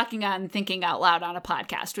now I'm talking on thinking out loud on a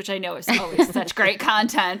podcast, which I know is always such great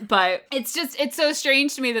content. But it's so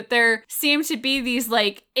strange to me that there seem to be these,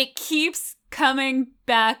 like, it keeps coming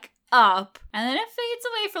back up and then it fades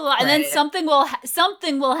away for a while, and then something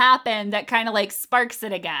will happen that kind of like sparks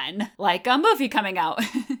it again, like a movie coming out.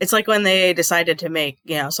 It's like when they decided to make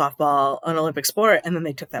softball an Olympic sport, and then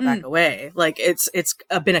they took that back away. Like it's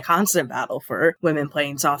been a constant battle for women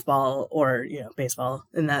playing softball or baseball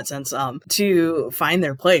in that sense, to find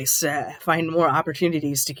their place, find more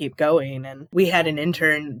opportunities to keep going. And we had an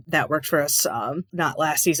intern that worked for us, not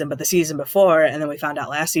last season but the season before, and then we found out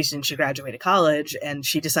last season she graduated college and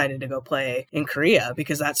she decided to go play in Korea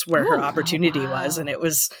because that's where her opportunity was. And it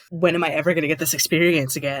was, when am I ever going to get this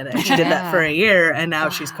experience again? And she did that for a year, and now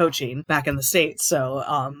she's coaching back in the States.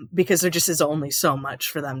 So because there just is only so much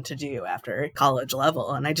for them to do after college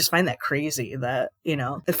level. And I just find that crazy that,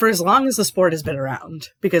 for as long as the sport has been around,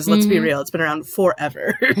 because let's be real, it's been around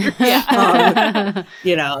forever.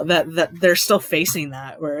 That they're still facing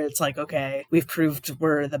that, where it's like, okay, we've proved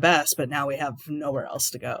we're the best, but now we have nowhere else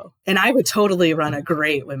to go. And I would totally run a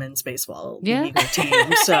great women's baseball league or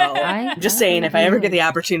team. So I'm just saying, if I ever get the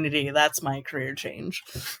opportunity, that's my career change.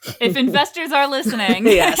 If investors are listening.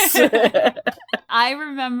 Yes. I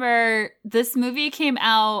remember this movie came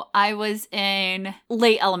out, I was in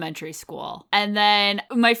late elementary school. And then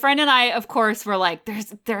my friend and I, of course, were like,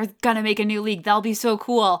 they're gonna make a new league. That'll be so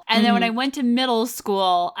cool. And then when I went to middle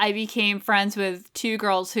school, I became friends with two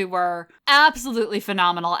girls who were absolutely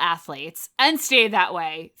phenomenal athletes and stayed that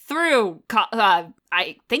way through,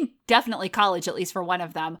 I think definitely college, at least for one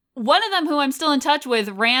of them. One of them, who I'm still in touch with,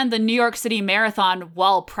 ran the New York City Marathon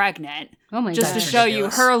while pregnant. Oh my Just gosh. to show you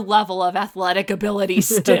her level of athletic ability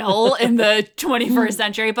still in the 21st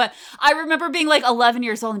century. But I remember being like 11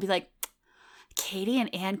 years old and be like, Katie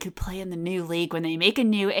and Anne could play in the new league when they make a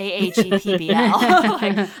new AAGPBL.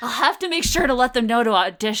 Like, I'll have to make sure to let them know to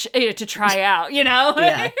audition, to try out, you know?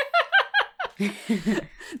 Yeah.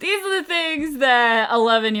 These are the things that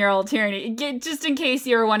 11-year-old Tierney, just in case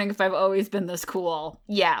you were wondering if I've always been this cool.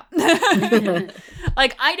 Yeah.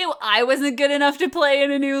 Like, I knew I wasn't good enough to play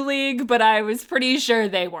in a new league, but I was pretty sure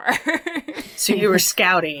they were. So you were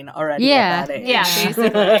scouting already Yeah. at that age. Yeah,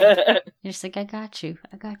 basically. You're just like, I got you.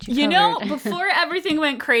 You know, covered." before everything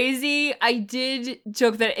went crazy, I did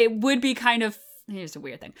joke that it would be kind of, here's a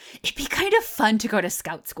weird thing, it'd be kind of fun to go to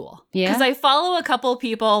scout school. Yeah? Because I follow a couple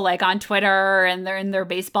people like on Twitter and they're in their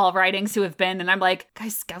baseball writings who have been, and I'm like,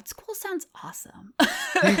 guys, scout school sounds awesome.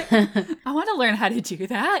 I want to learn how to do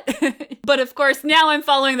that. But of course, now I'm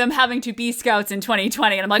following them having to be scouts in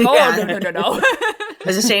 2020, and I'm like, oh, Yeah. no.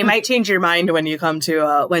 As I say, it might change your mind when you come to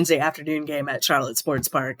a Wednesday afternoon game at Charlotte Sports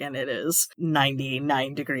Park and it is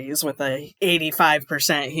 99 degrees with a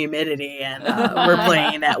 85% humidity and we're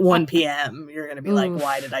playing at 1 p.m. You're going to be like,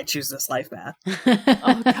 why did I choose this life path?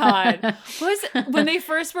 Oh, God. When they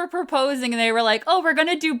first were proposing and they were like, oh, we're going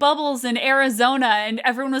to do bubbles in Arizona. And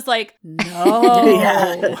everyone was like, no.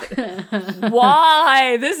 Yeah.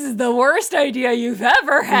 Why? This is the worst idea you've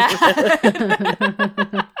ever had.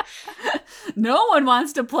 No one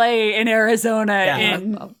wants to play in Arizona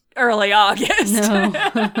in early August. No.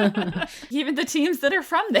 Even the teams that are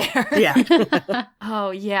from there. Yeah.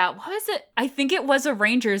 Oh, yeah. What was it? I think it was a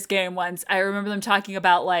Rangers game once. I remember them talking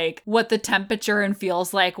about like what the temperature and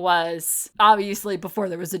feels like was obviously before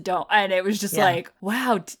there was a dome. And it was just like,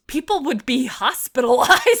 wow, people would be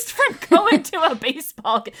hospitalized from going to a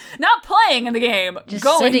baseball game. Not playing in the game, Just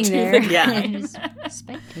going sitting to there. the game. Just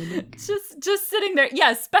spectating. Just sitting there.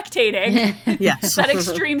 Yeah, spectating. Yes. That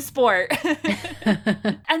extreme sport.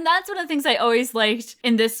 And that's one of the things I always liked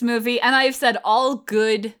in this movie. And I've said all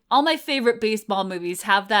my favorite baseball movies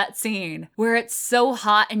have that scene where it's so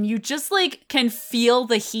hot and you just like can feel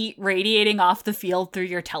the heat radiating off the field through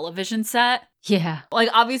your television set. Yeah. Like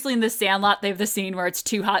obviously in The Sandlot, they have the scene where it's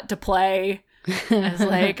too hot to play. It's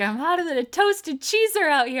like, I'm hotter than a toasted cheeser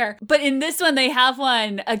out here. But in this one, they have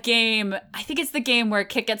a game, I think it's the game where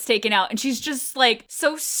Kit gets taken out and she's just like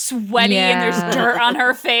so sweaty and there's dirt on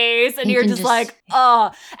her face and you're just like,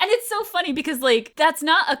 oh. And it's so funny because like, that's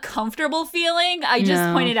not a comfortable feeling. I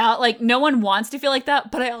just pointed out like, no one wants to feel like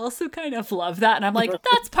that, but I also kind of love that. And I'm like,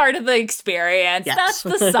 that's part of the experience. Yes. That's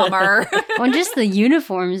the summer. Well, just the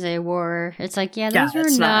uniforms they wore. It's like, those were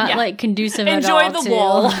it's not not- like conducive at all. Enjoy the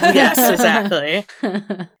wool. Yes, exactly.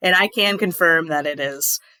 And I can confirm that it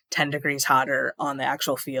is 10 degrees hotter on the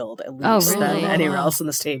actual field at least really? than anywhere else in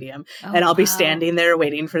the stadium. Oh, And I'll be wow. standing there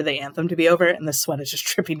waiting for the anthem to be over and the sweat is just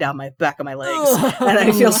dripping down my back of my legs. And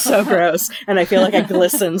I feel so gross. And I feel like I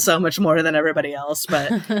glisten so much more than everybody else.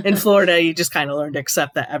 But in Florida, you just kind of learn to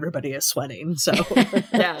accept that everybody is sweating. So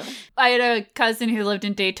Yeah. I had a cousin who lived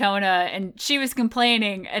in Daytona and she was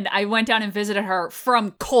complaining and I went down and visited her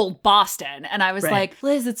from cold Boston. And I was Right. like,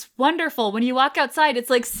 Liz, it's wonderful. When you walk outside, it's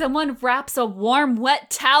like someone wraps a warm, wet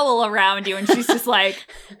towel around you. And she's just like,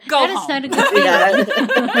 go That is home. not a good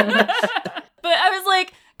yeah. But I was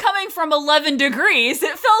like, coming from 11 degrees,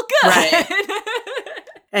 it felt good.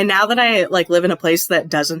 And now that I like live in a place that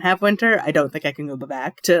doesn't have winter, I don't think I can go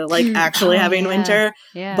back to like actually having winter.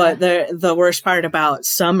 Yeah. But the worst part about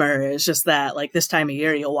summer is just that like this time of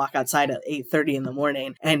year you'll walk outside at 8:30 in the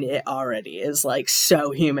morning and it already is like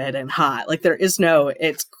so humid and hot. Like there is no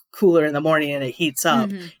it's cooler in the morning and it heats up.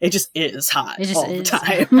 It just is hot It just all is. the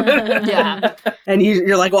time. Yeah. And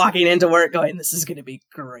you're like walking into work going, this is going to be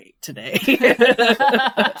great today.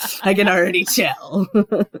 I can already tell.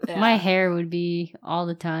 My hair would be all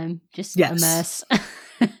the time just Yes. a mess.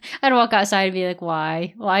 I'd walk outside and be like,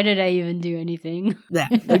 why? Why did I even do anything? Yeah,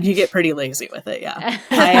 like you get pretty lazy with it. Yeah,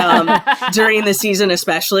 I during the season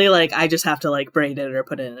especially, like I just have to like braid it or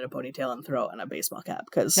put it in a ponytail and throw it on a baseball cap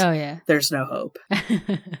because Oh, yeah. there's no hope.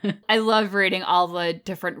 I love reading all the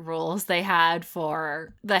different rules they had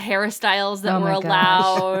for the hairstyles that Oh were my gosh.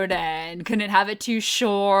 allowed and couldn't have it too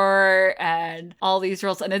short and all these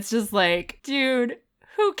rules. And it's just like, dude,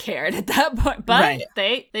 who cared at that point? But Right.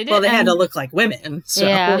 they did. Well, they had to look like women. So,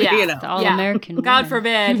 Yeah. you know. The all-American God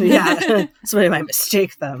women. forbid. Yeah. Somebody might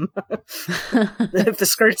mistake them. If the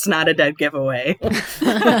skirt's not a dead giveaway.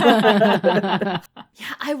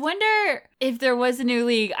 Yeah, I wonder if there was a new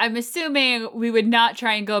league. I'm assuming we would not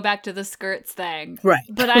try and go back to the skirts thing. Right.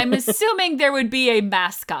 But I'm assuming there would be a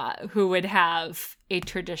mascot who would have a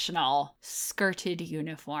traditional skirted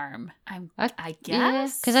uniform. I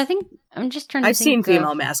guess. Because I think I'm just trying to I've think seen of-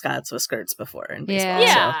 female mascots with skirts before in baseball.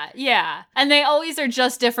 Yeah. So. Yeah. And they always are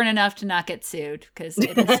just different enough to not get sued because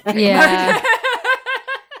it is Yeah.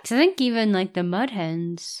 Because I think even like the Mud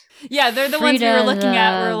Hens. Yeah, they're the ones we were Frida, looking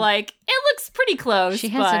at. We're like, it looks pretty close. She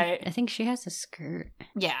has but I think she has a skirt.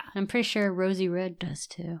 yeah. I'm pretty sure Rosie Red does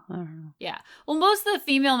too. I don't know. Yeah. Well, most of the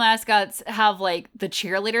female mascots have like the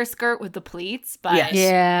cheerleader skirt with the pleats, but Yes.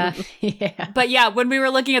 Yeah. Yeah. But yeah, when we were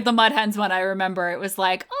looking at the Mud Hens one, I remember it was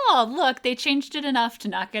like, oh, look, they changed it enough to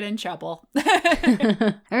not get in trouble.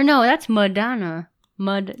 Or no, that's Madonna.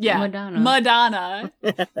 Yeah. Madonna. Madonna.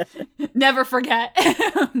 Never forget. I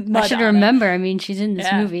should Madonna. remember. I mean, she's in this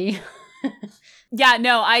Yeah. movie. Yeah,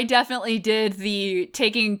 no, I definitely did the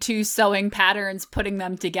taking two sewing patterns, putting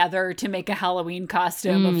them together to make a Halloween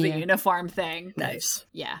costume of the Yeah. uniform thing. Nice.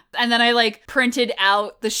 Yeah. And then I like printed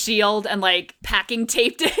out the shield and like packing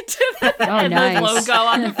taped it to the, and nice. the logo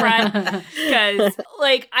on the front. Because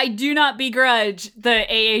like I do not begrudge the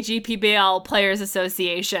AAGPBL Players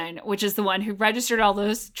Association, which is the one who registered all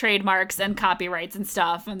those trademarks and copyrights and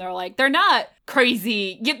stuff. And they're like, they're not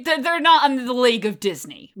crazy. They're not under the league of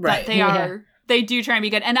Disney. Right. But they Yeah. are. They do try and be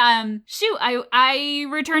good. And I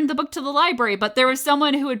returned the book to the library, but there was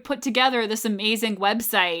someone who had put together this amazing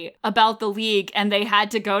website about the league, and they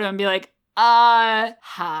had to go to him and be like,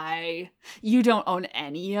 hi, you don't own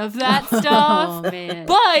any of that stuff. Oh, man.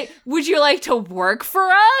 But would you like to work for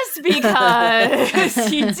us? Because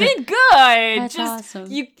you did good. That's Just awesome.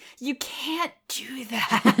 you can't do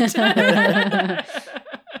that.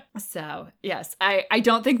 So, yes, I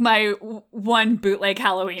don't think my one bootleg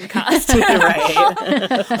Halloween costume. Right.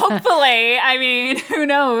 Hopefully, I mean, who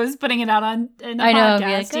knows? Putting it out on in a I know. podcast,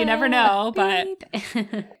 Be like, you never know. But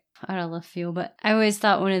beep." Out of left field, but I always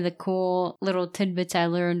thought one of the cool little tidbits I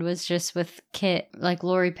learned was just with Kit, like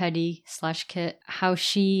Lori Petty / Kit, how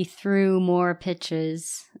she threw more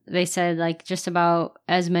pitches. They said like just about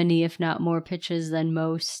as many, if not more pitches than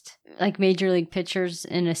most like major league pitchers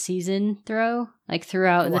in a season throw, like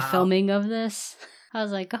throughout the Wow. filming of this. I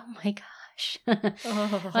was like, oh my gosh.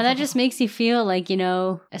 Well, that just makes you feel like, you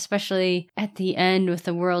know, especially at the end with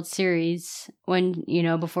the World Series when, you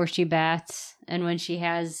know, before she bats and when she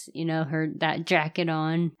has, you know, that jacket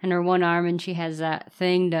on and her one arm and she has that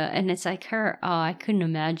thing and it's like her, I couldn't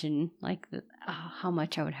imagine like how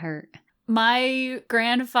much I would hurt. my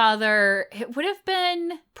grandfather, it would have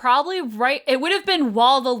been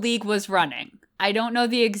while the league was running. I don't know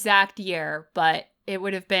the exact year, but it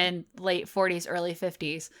would have been late 40s, early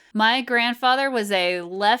 50s. My grandfather was a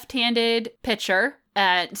left-handed pitcher,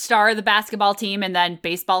 star of the basketball team, and then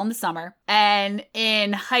baseball in the summer. And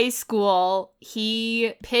in high school,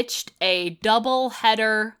 he pitched a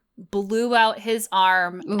double-header, blew out his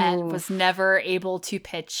arm, and Ooh. was never able to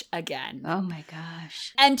pitch again. Oh my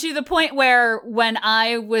gosh. And to the point where when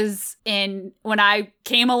I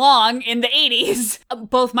came along in the 80s,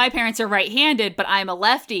 both my parents are right-handed, but I'm a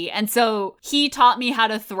lefty. And so he taught me how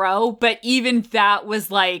to throw, but even that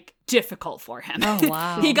was like difficult for him. Oh,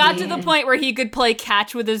 wow. He got to the man. point where he could play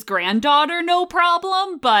catch with his granddaughter, no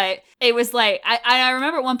problem. But it was like, I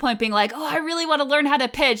remember at one point being like, oh, I really want to learn how to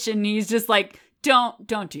pitch. And he's just like, don't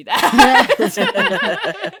do that.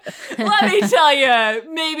 Let me tell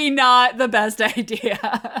you, maybe not the best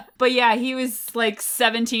idea. But yeah, he was like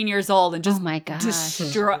 17 years old and Oh just my gosh.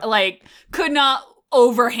 could not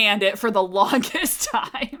overhand it for the longest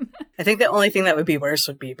time. I think the only thing that would be worse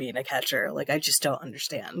would be being a catcher. Like, I just don't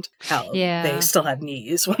understand how Yeah. they still have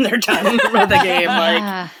knees when they're done with the game.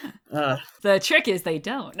 Like, Yeah. The trick is they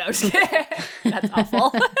don't. No, I'm just kidding. That's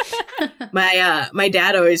awful. my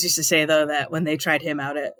dad always used to say, though, that when they tried him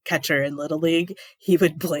out at catcher in Little League, he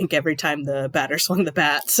would blink every time the batter swung the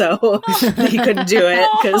bat. So he couldn't do it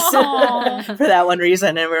Aw. for that one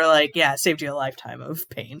reason. And we were like, yeah, it saved you a lifetime of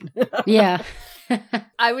pain. Yeah.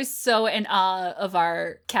 I was so in awe of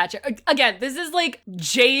our catcher. Again, this is like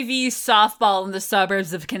JV softball in the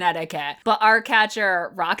suburbs of Connecticut. But our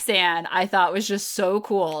catcher, Roxanne, I thought was just so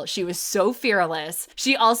cool. She was so fearless.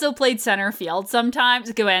 She also played center field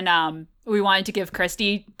sometimes when we wanted to give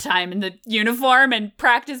Christy time in the uniform and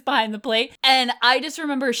practice behind the plate. And I just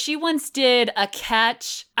remember she once did a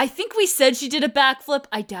catch. I think we said she did a backflip.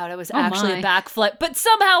 I doubt it was actually a backflip, but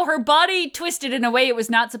somehow her body twisted in a way it was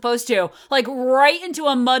not supposed to, like right into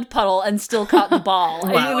a mud puddle, and still caught the ball.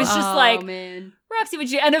 Wow. And it was just man. Roxy,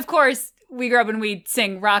 would you? And of course, we grew up and we'd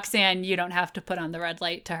sing Roxanne, you don't have to put on the red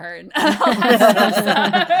light to her. And all that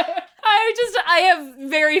stuff. I have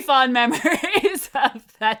very fond memories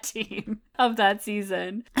of that team, of that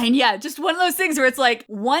season. And yeah, just one of those things where it's like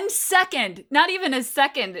 1 second, not even a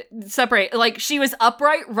second separate. Like she was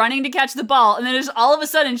upright running to catch the ball. And then just all of a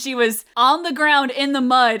sudden she was on the ground in the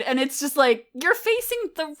mud. And it's just like, you're facing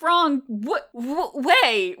the wrong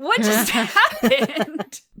way. What just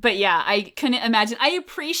happened? But yeah, I couldn't imagine. I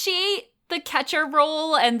appreciate the catcher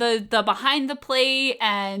role and the behind the plate,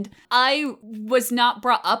 and I was not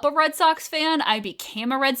brought up a Red Sox fan. I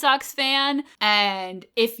became a Red Sox fan, and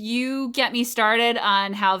if you get me started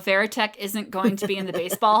on how Varitek isn't going to be in the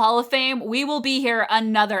Baseball Hall of Fame, we will be here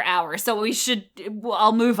another hour. So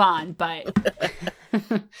I'll move on, but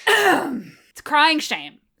it's crying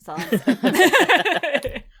shame. That's all I'm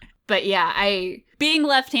saying. But yeah, being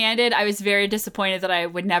left-handed, I was very disappointed that I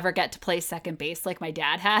would never get to play second base like my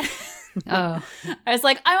dad had. Oh. I was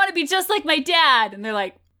like, I want to be just like my dad. And they're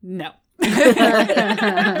like, no.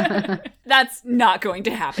 That's not going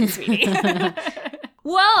to happen, sweetie.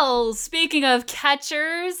 Well, speaking of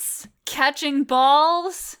catchers, catching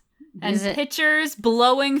balls, and pitchers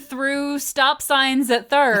blowing through stop signs at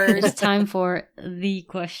third. It's time for the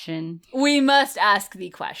question. We must ask the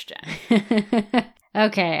question.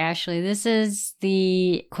 Okay, Ashley, this is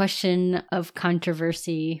the question of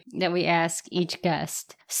controversy that we ask each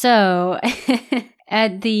guest. So,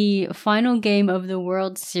 at the final game of the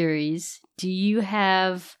World Series, do you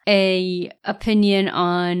have a opinion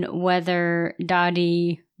on whether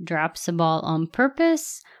Dottie drops the ball on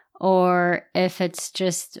purpose, or if it's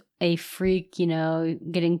just a freak,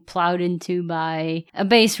 getting plowed into by a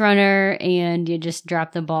base runner and you just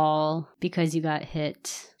drop the ball because you got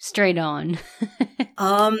hit straight on?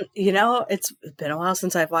 It's been a while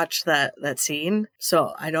since I've watched that scene,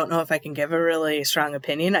 so I don't know if I can give a really strong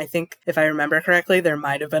opinion. I think if I remember correctly, there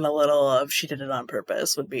might have been a little of she did it on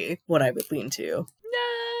purpose would be what I would lean to.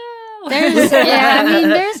 There's a lot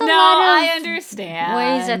of I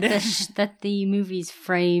understand ways that the movie's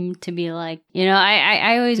framed to be like,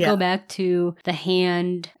 I always go back to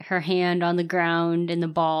her hand on the ground and the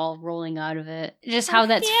ball rolling out of it. Just how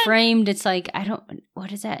that's framed. It's like,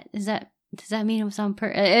 what is that? Does that mean it was on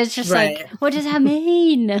purpose? It's just like, what does that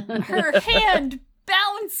mean? Her hand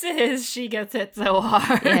bounces. She gets hit so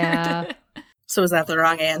hard. Yeah. So is that the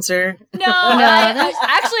wrong answer? No.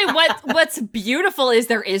 Actually, what's beautiful is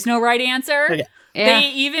there is no right answer. Okay. Yeah. They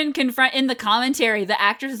even confront in the commentary, the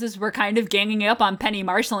actresses were kind of ganging up on Penny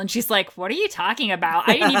Marshall, and she's like, what are you talking about?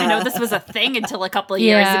 I didn't even know this was a thing until a couple of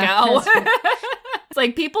years ago. It's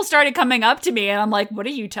like people started coming up to me and I'm like, what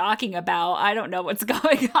are you talking about? I don't know what's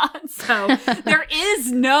going on. So there is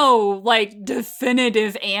no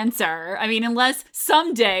definitive answer. I mean, unless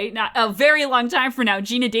someday, not a very long time from now,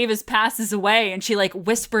 Gina Davis passes away and she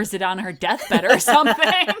whispers it on her deathbed or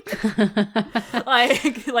something.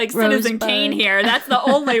 like Citizen Kane here. That's the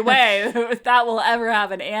only way that will ever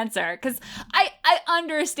have an answer. Because I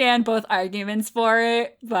understand both arguments for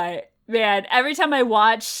it, but man, every time I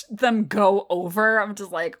watch them go over, I'm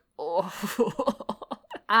just like, oh.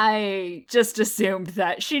 I just assumed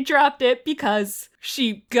that she dropped it because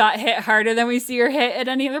she got hit harder than we see her hit at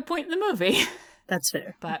any other point in the movie. That's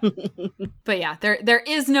fair. But yeah, there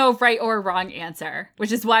is no right or wrong answer,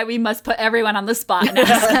 which is why we must put everyone on the spot and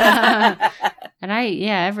ask. And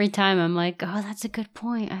every time I'm like, oh, that's a good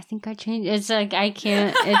point. I think I changed. It's like, I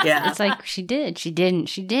can't. It's like, she did. She didn't.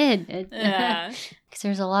 She did. Yeah. Because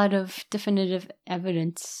there's a lot of definitive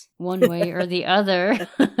evidence one way or the other.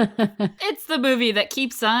 It's the movie that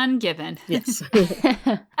keeps on giving. Yes.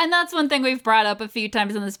 And that's one thing we've brought up a few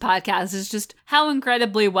times on this podcast is just how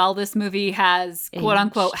incredibly well this movie has, quote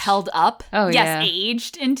unquote, held up. Oh, yes,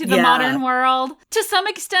 aged into the modern world. To some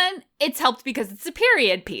extent, it's helped because it's a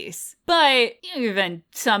period piece. But even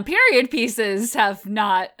some period pieces have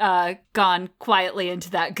not gone quietly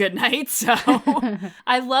into that good night. So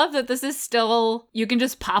I love that this is still, you can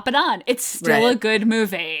just pop it on. It's still a good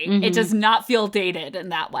movie. Mm-hmm. It does not feel dated in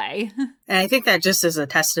that way. And I think that just is a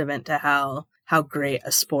testament to how great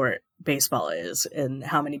a sport baseball is and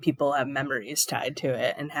how many people have memories tied to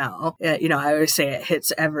it and how, I always say it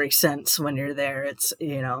hits every sense when you're there. It's,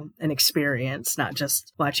 an experience, not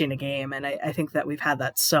just watching a game. And I think that we've had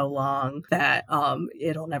that so long that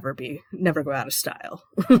it'll never go out of style.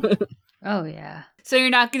 Oh, yeah. So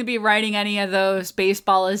you're not going to be writing any of those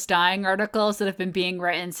baseball is dying articles that have been being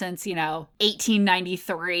written since,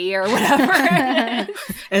 1893 or whatever.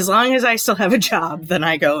 As long as I still have a job, then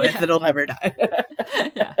I go with it'll never die.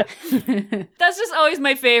 Yeah. That's just always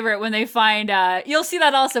my favorite when they find, you'll see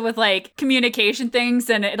that also with like communication things,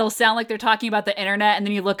 and it'll sound like they're talking about the internet, and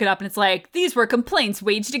then you look it up and it's like, these were complaints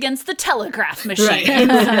waged against the telegraph machine. Right.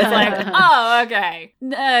 And it's like, oh, okay.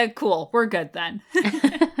 Cool. We're good then.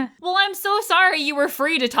 Well, I'm so sorry you were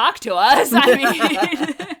free to talk to us. I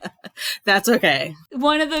mean, That's okay.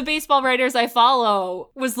 one of the baseball writers I follow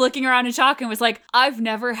was looking around and talking, was like, I've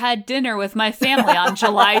never had dinner with my family on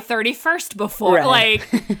July 31st before. Right. Like,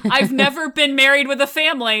 I've never been married with a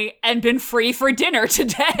family and been free for dinner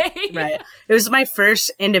today. Right. It was my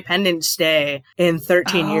first Independence Day in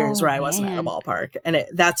 13 years where I wasn't at a man. ballpark. And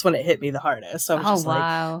that's when it hit me the hardest. So I was just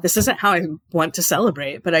wow. like, this isn't how I want to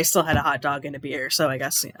celebrate, but I still had a hot dog and a beer. So I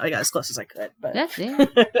guess I got as close as I could. But That's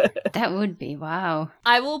it. That would be, wow.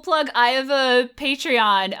 I will plug, I have a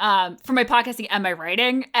Patreon for my podcasting and my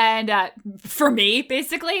writing. And for me,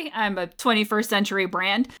 basically, I'm a 21st century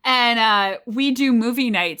brand. And we do movie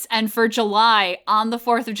nights. And for July, on the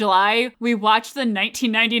 4th of July, we watched the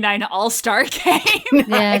 1999 All-Star Game.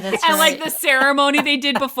 Yeah, that's And right. like the ceremony they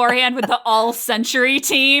did beforehand with the all-century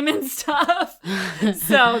team and stuff.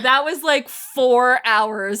 So that was like 4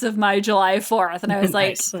 hours of my July 4th. And I was like,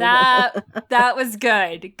 Nice. that was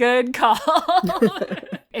good. Good call.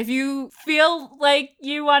 If you feel like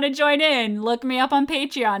you want to join in, look me up on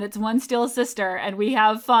Patreon. It's One Steel Sister, and we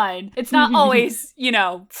have fun. It's not always,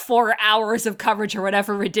 4 hours of coverage or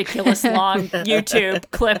whatever ridiculous long YouTube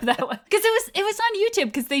clip that was. Because it was on YouTube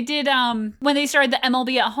because they did when they started the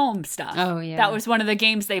MLB at Home stuff. Oh, yeah. That was one of the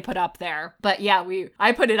games they put up there. But yeah,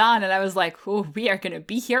 I put it on and I was like, oh, we are gonna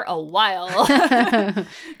be here a while.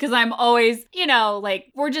 Because I'm always,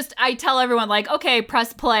 I tell everyone like, okay,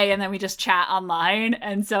 press play, and then we just chat online.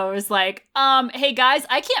 And so it was like, hey guys,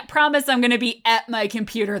 I can't promise I'm gonna be at my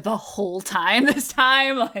computer the whole time this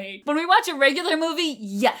time. Like, when we watch a regular movie,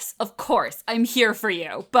 yes, of course, I'm here for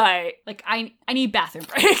you. But like, I need bathroom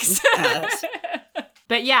breaks. Yes.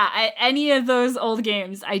 But yeah, any of those old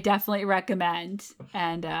games, I definitely recommend.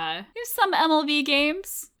 And there's some MLB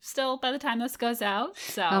games still by the time this goes out.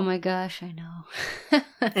 So Oh my gosh, I know.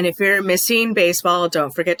 And if you're missing baseball,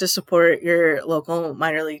 don't forget to support your local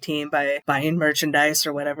minor league team by buying merchandise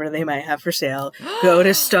or whatever they might have for sale. Go to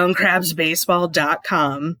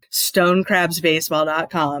stonecrabsbaseball.com,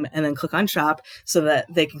 stonecrabsbaseball.com, and then click on shop so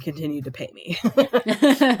that they can continue to pay me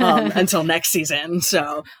until next season.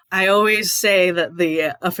 So I always say that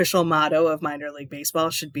the official motto of minor league baseball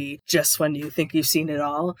should be just when you think you've seen it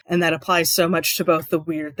all. And that applies so much to both the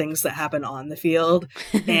weird things that happen on the field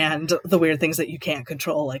and the weird things that you can't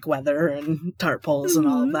control, like weather and tarp poles and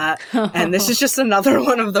all of that. And this is just another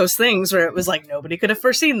one of those things where it was like nobody could have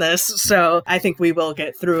foreseen this. So I think we will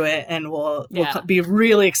get through it, and we'll be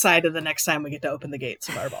really excited the next time we get to open the gates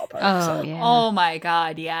of our ballpark. Oh, So yeah. Oh my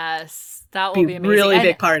God, yes. That will be amazing. really And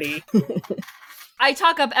big party. I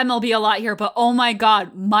talk up MLB a lot here, but oh my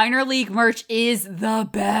God, minor league merch is the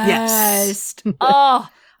best. Oh,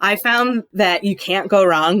 I found that you can't go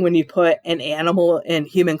wrong when you put an animal in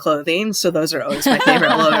human clothing. So those are always my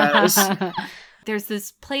favorite logos. there's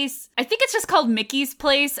this place, I think it's just called Mickey's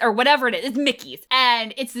Place or whatever it is. It's Mickey's.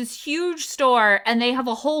 And it's this huge store, and they have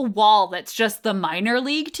a whole wall that's just the minor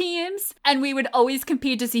league teams. And we would always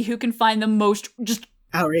compete to see who can find the most just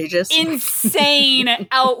outrageous, insane,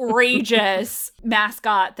 outrageous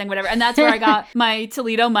mascot thing, whatever. And that's where I got my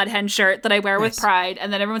Toledo Mud Hen shirt that I wear with pride.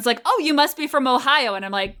 And then everyone's like, oh, you must be from Ohio. And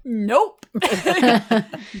I'm like, nope.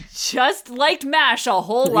 Just liked MASH a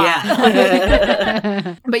whole lot.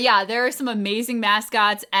 Yeah. But yeah, there are some amazing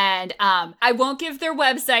mascots, and I won't give their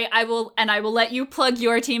website. I will let you plug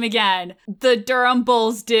your team again. The Durham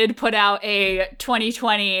Bulls did put out a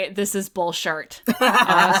 2020 This Is Bull shirt. Shirt.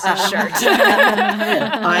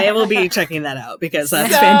 I will be checking that out because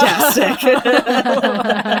that's fantastic.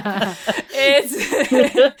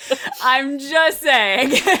 I'm just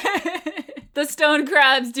saying. The stone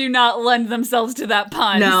crabs do not lend themselves to that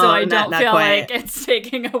pun, No, so I don't not feel quite. like it's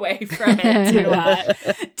taking away from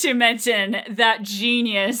it to mention that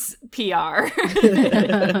genius PR.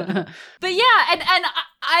 But yeah, and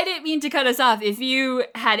I didn't mean to cut us off. If you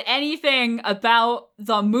had anything about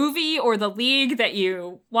the movie or the league that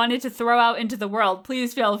you wanted to throw out into the world,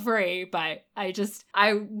 please feel free. But I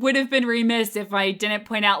would have been remiss if I didn't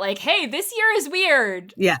point out, like, hey, this year is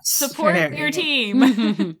weird. Yes. Support your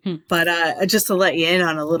team. But just to let you in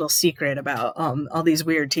on a little secret about all these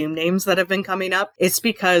weird team names that have been coming up, it's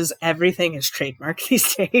because everything is trademarked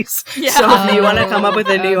these days. Yeah. So if you want to come up with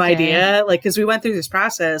a new idea, like, because we went through this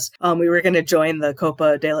process, we were going to join the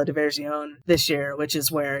Copa de la Diversión this year, which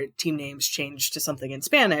is where team names change to something in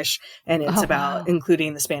Spanish, and it's about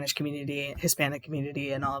including the Spanish community, Hispanic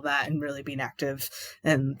community, and all of that, and really being active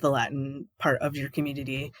in the Latin part of your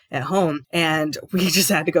community at home. And we just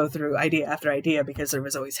had to go through idea after idea because there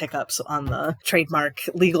was always hiccups on the trademark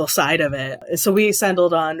legal side of it. So we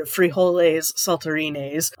settled on frijoles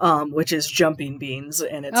saltarines, which is jumping beans,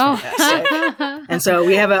 and it's fantastic. And so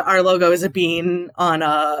we have our logo is a bean on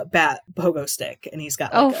a bat pogo stick, and he's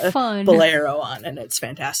got like a bolero on, and it's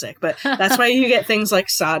fantastic. But that's why you get things like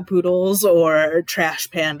sod poodles or trash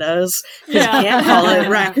pandas, because you can't call it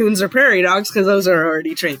raccoons or prairie dogs because those are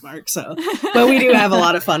already trademarked. So, but we do have a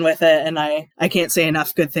lot of fun with it, and I can't say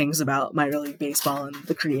enough good things about minor league baseball and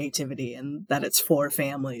the creativity, and that it's for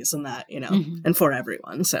families and that, and for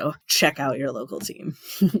everyone. So check out your local team.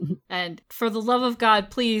 And for the love of God,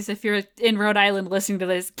 please, if you're in Rhode Island listening to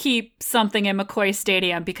this, keep something in McCoy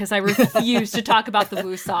Stadium, because I refuse to talk about the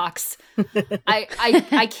Woo Sox.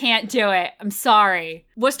 I can't do it. I'm sorry.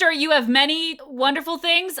 Worcester, you have many wonderful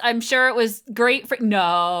things. I'm sure it was great for...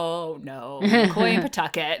 No. McCoy and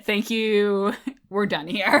Pawtucket. Thank you. We're done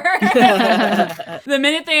here. The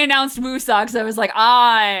minute they announced Woo Sox, I was like,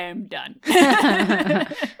 I'm done.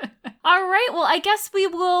 All right. Well, I guess we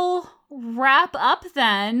will wrap up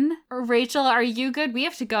then. Rachel, are you good? We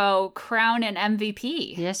have to go crown an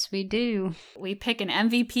MVP. Yes, we do. We pick an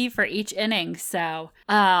MVP for each inning. So,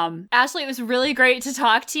 Ashley, it was really great to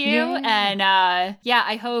talk to you. Yeah. And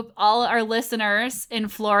I hope all our listeners in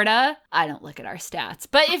Florida, I don't look at our stats,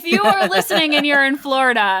 but if you are listening and you're in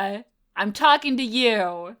Florida, I'm talking to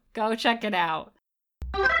you. Go check it out.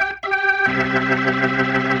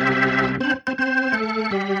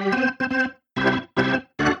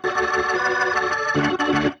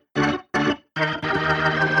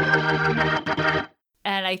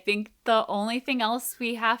 And I think the only thing else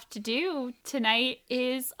we have to do tonight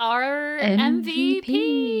is our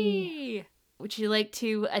MVP. Would you like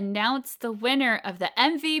to announce the winner of the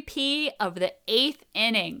MVP of the 8th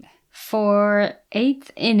inning? For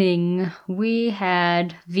 8th inning, we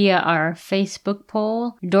had, via our Facebook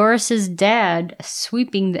poll, Doris's dad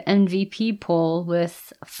sweeping the MVP poll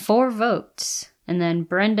with 4 votes. And then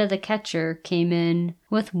Brenda the catcher came in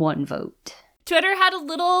with 1 vote. Twitter had a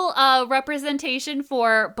little representation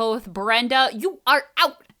for both Brenda, you are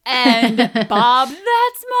out, and Bob,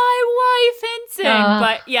 that's my wife, Hinson.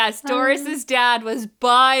 But yes, Doris's dad was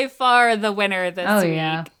by far the winner this week.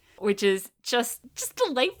 Yeah. Which is just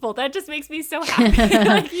delightful. That just makes me so happy.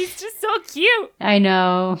 Like, he's just so cute. I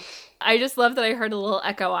know. I just love that I heard a little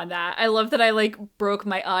echo on that. I love that I broke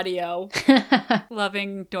my audio.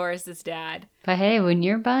 Loving Doris's dad. But hey, when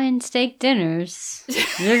you're buying steak dinners,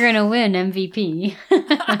 you're gonna win MVP.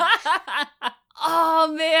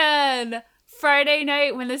 Oh man. Friday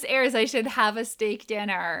night when this airs, I should have a steak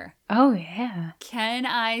dinner. Oh, yeah. Can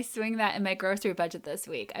I swing that in my grocery budget this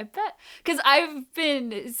week? I bet. Because I've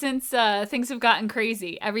been, since things have gotten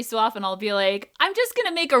crazy, every so often I'll be like, I'm just going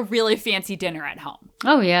to make a really fancy dinner at home.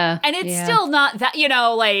 Oh, yeah. And it's still not that,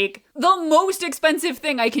 the most expensive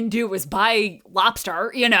thing I can do is buy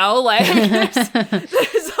lobster, there's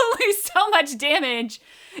only so much damage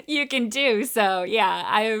you can do. So, yeah,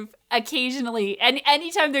 I've occasionally, and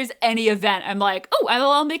anytime there's any event, I'm like, oh,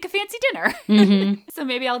 I'll make a fancy dinner. Mm-hmm. So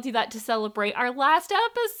maybe I'll do that to celebrate our last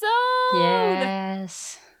episode.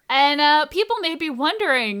 Yes. And people may be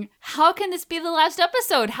wondering, how can this be the last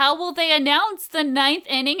episode? How will they announce the 9th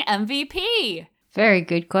inning MVP? Very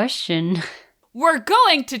good question. We're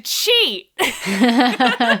going to cheat. We're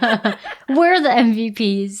the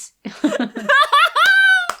MVPs.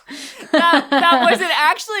 That wasn't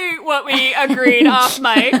actually what we agreed off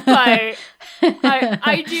mic, but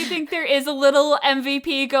I do think there is a little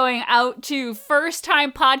MVP going out to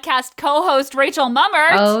first-time podcast co-host Rachel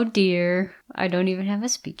Mummert. Oh dear, I don't even have a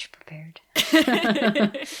speech prepared.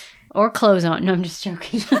 Or clothes on. No, I'm just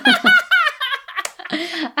joking.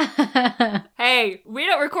 Hey, we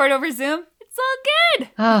don't record over Zoom. It's all good.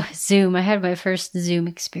 Oh, Zoom. I had my first Zoom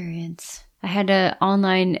experience. I had an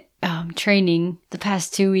online training the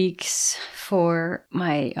past 2 weeks for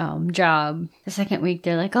my job. The second week,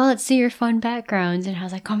 they're like, oh, let's see your fun backgrounds. And I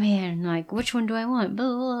was like, oh man, like, which one do I want? Blah,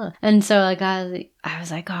 blah, blah. And so like I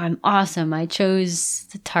was like, oh, I'm awesome. I chose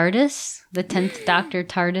the TARDIS, the 10th Doctor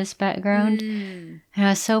TARDIS background. And I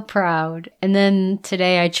was so proud. And then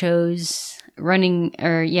today I chose running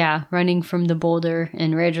from the boulder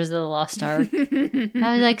in Raiders of the Lost Ark. I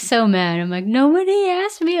was like so mad. I'm like, nobody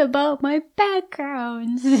asked me about my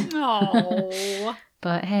backgrounds. Oh.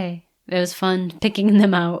 But hey, it was fun picking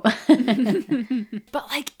them out. But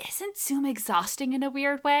like, isn't Zoom exhausting in a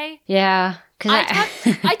weird way? Yeah.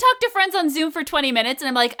 I talk to friends on Zoom for 20 minutes and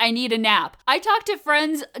I'm like, I need a nap. I talked to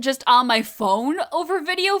friends just on my phone over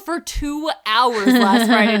video for 2 hours last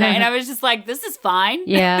Friday night. And I was just like, this is fine.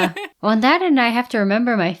 Yeah. Well, and I have to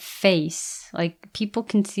remember my face. Like, people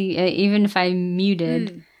can see, even if I'm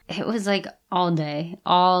muted. It was like all day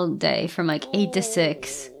from like 8 to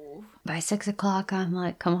 6. By 6 o'clock, I'm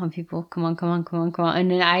like, come on, people. Come on. And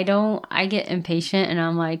then I get impatient and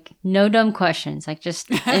I'm like, no dumb questions. Like,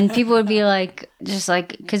 and people would be like,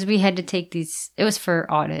 because we had to take these, it was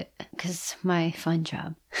for audit, because my fun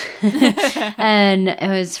job. And it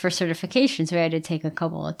was for certification, so we had to take a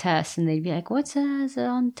couple of tests, and they'd be like, what's that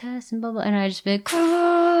on the test, and blah, blah. And I'd just be like, come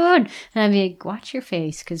on. And I'd be like, watch your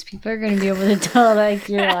face, because people are going to be able to tell, like,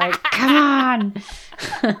 you're like, come on.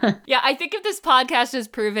 Yeah, I think if this podcast has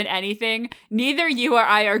proven anything, neither you or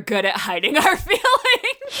I are good at hiding our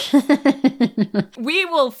feelings. We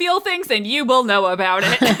will feel things and you will know about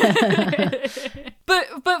it.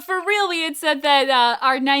 But for real, we had said that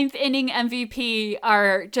our 9th inning MVP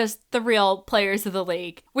are just the real players of the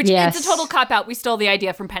league. Which It's a total cop-out. We stole the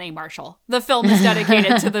idea from Penny Marshall. The film is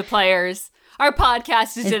dedicated to the players. Our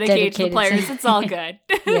podcast is dedicated to the players. It's all good.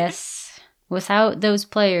 Yes. Without those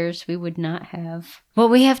players, we would not have what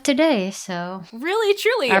we have today. So really,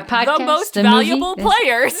 truly, our podcast, the most valuable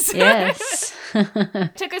players. Yes.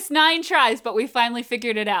 Took us 9 tries, but we finally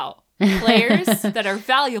figured it out. Players that are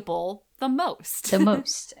valuable the most. The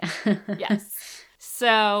most. Yes.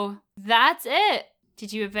 So that's it.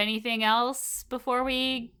 Did you have anything else before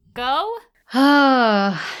we go?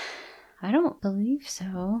 I don't believe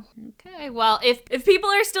so. Okay, well, if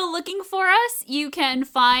people are still looking for us, you can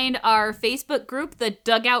find our Facebook group, The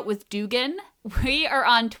Dugout with Dugan. We are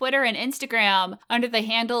on Twitter and Instagram under the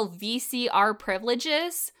handle VCR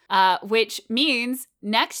Privileges, which means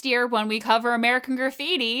next year when we cover American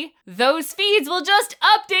Graffiti, those feeds will just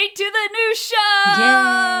update to the new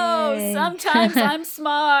show! Yay. Sometimes I'm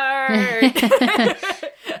smart.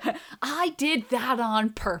 I did that on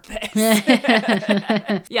purpose.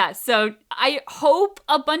 Yeah, so I hope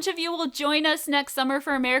a bunch of you will join us next summer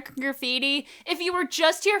for American Graffiti. If you were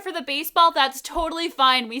just here for the baseball, that's totally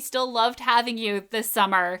fine. We still loved having you this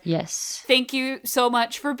summer. Yes. Thank you so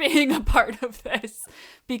much for being a part of this,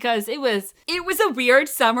 because it was a weird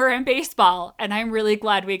summer in baseball, and I'm really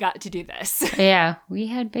glad we got to do this. Yeah, we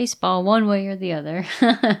had baseball one way or the other.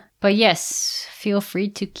 But yes, feel free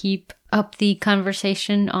to keep up the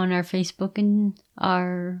conversation on our Facebook and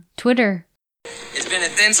our Twitter. It's been a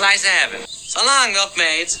thin slice of heaven. So long,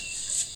 milkmaids.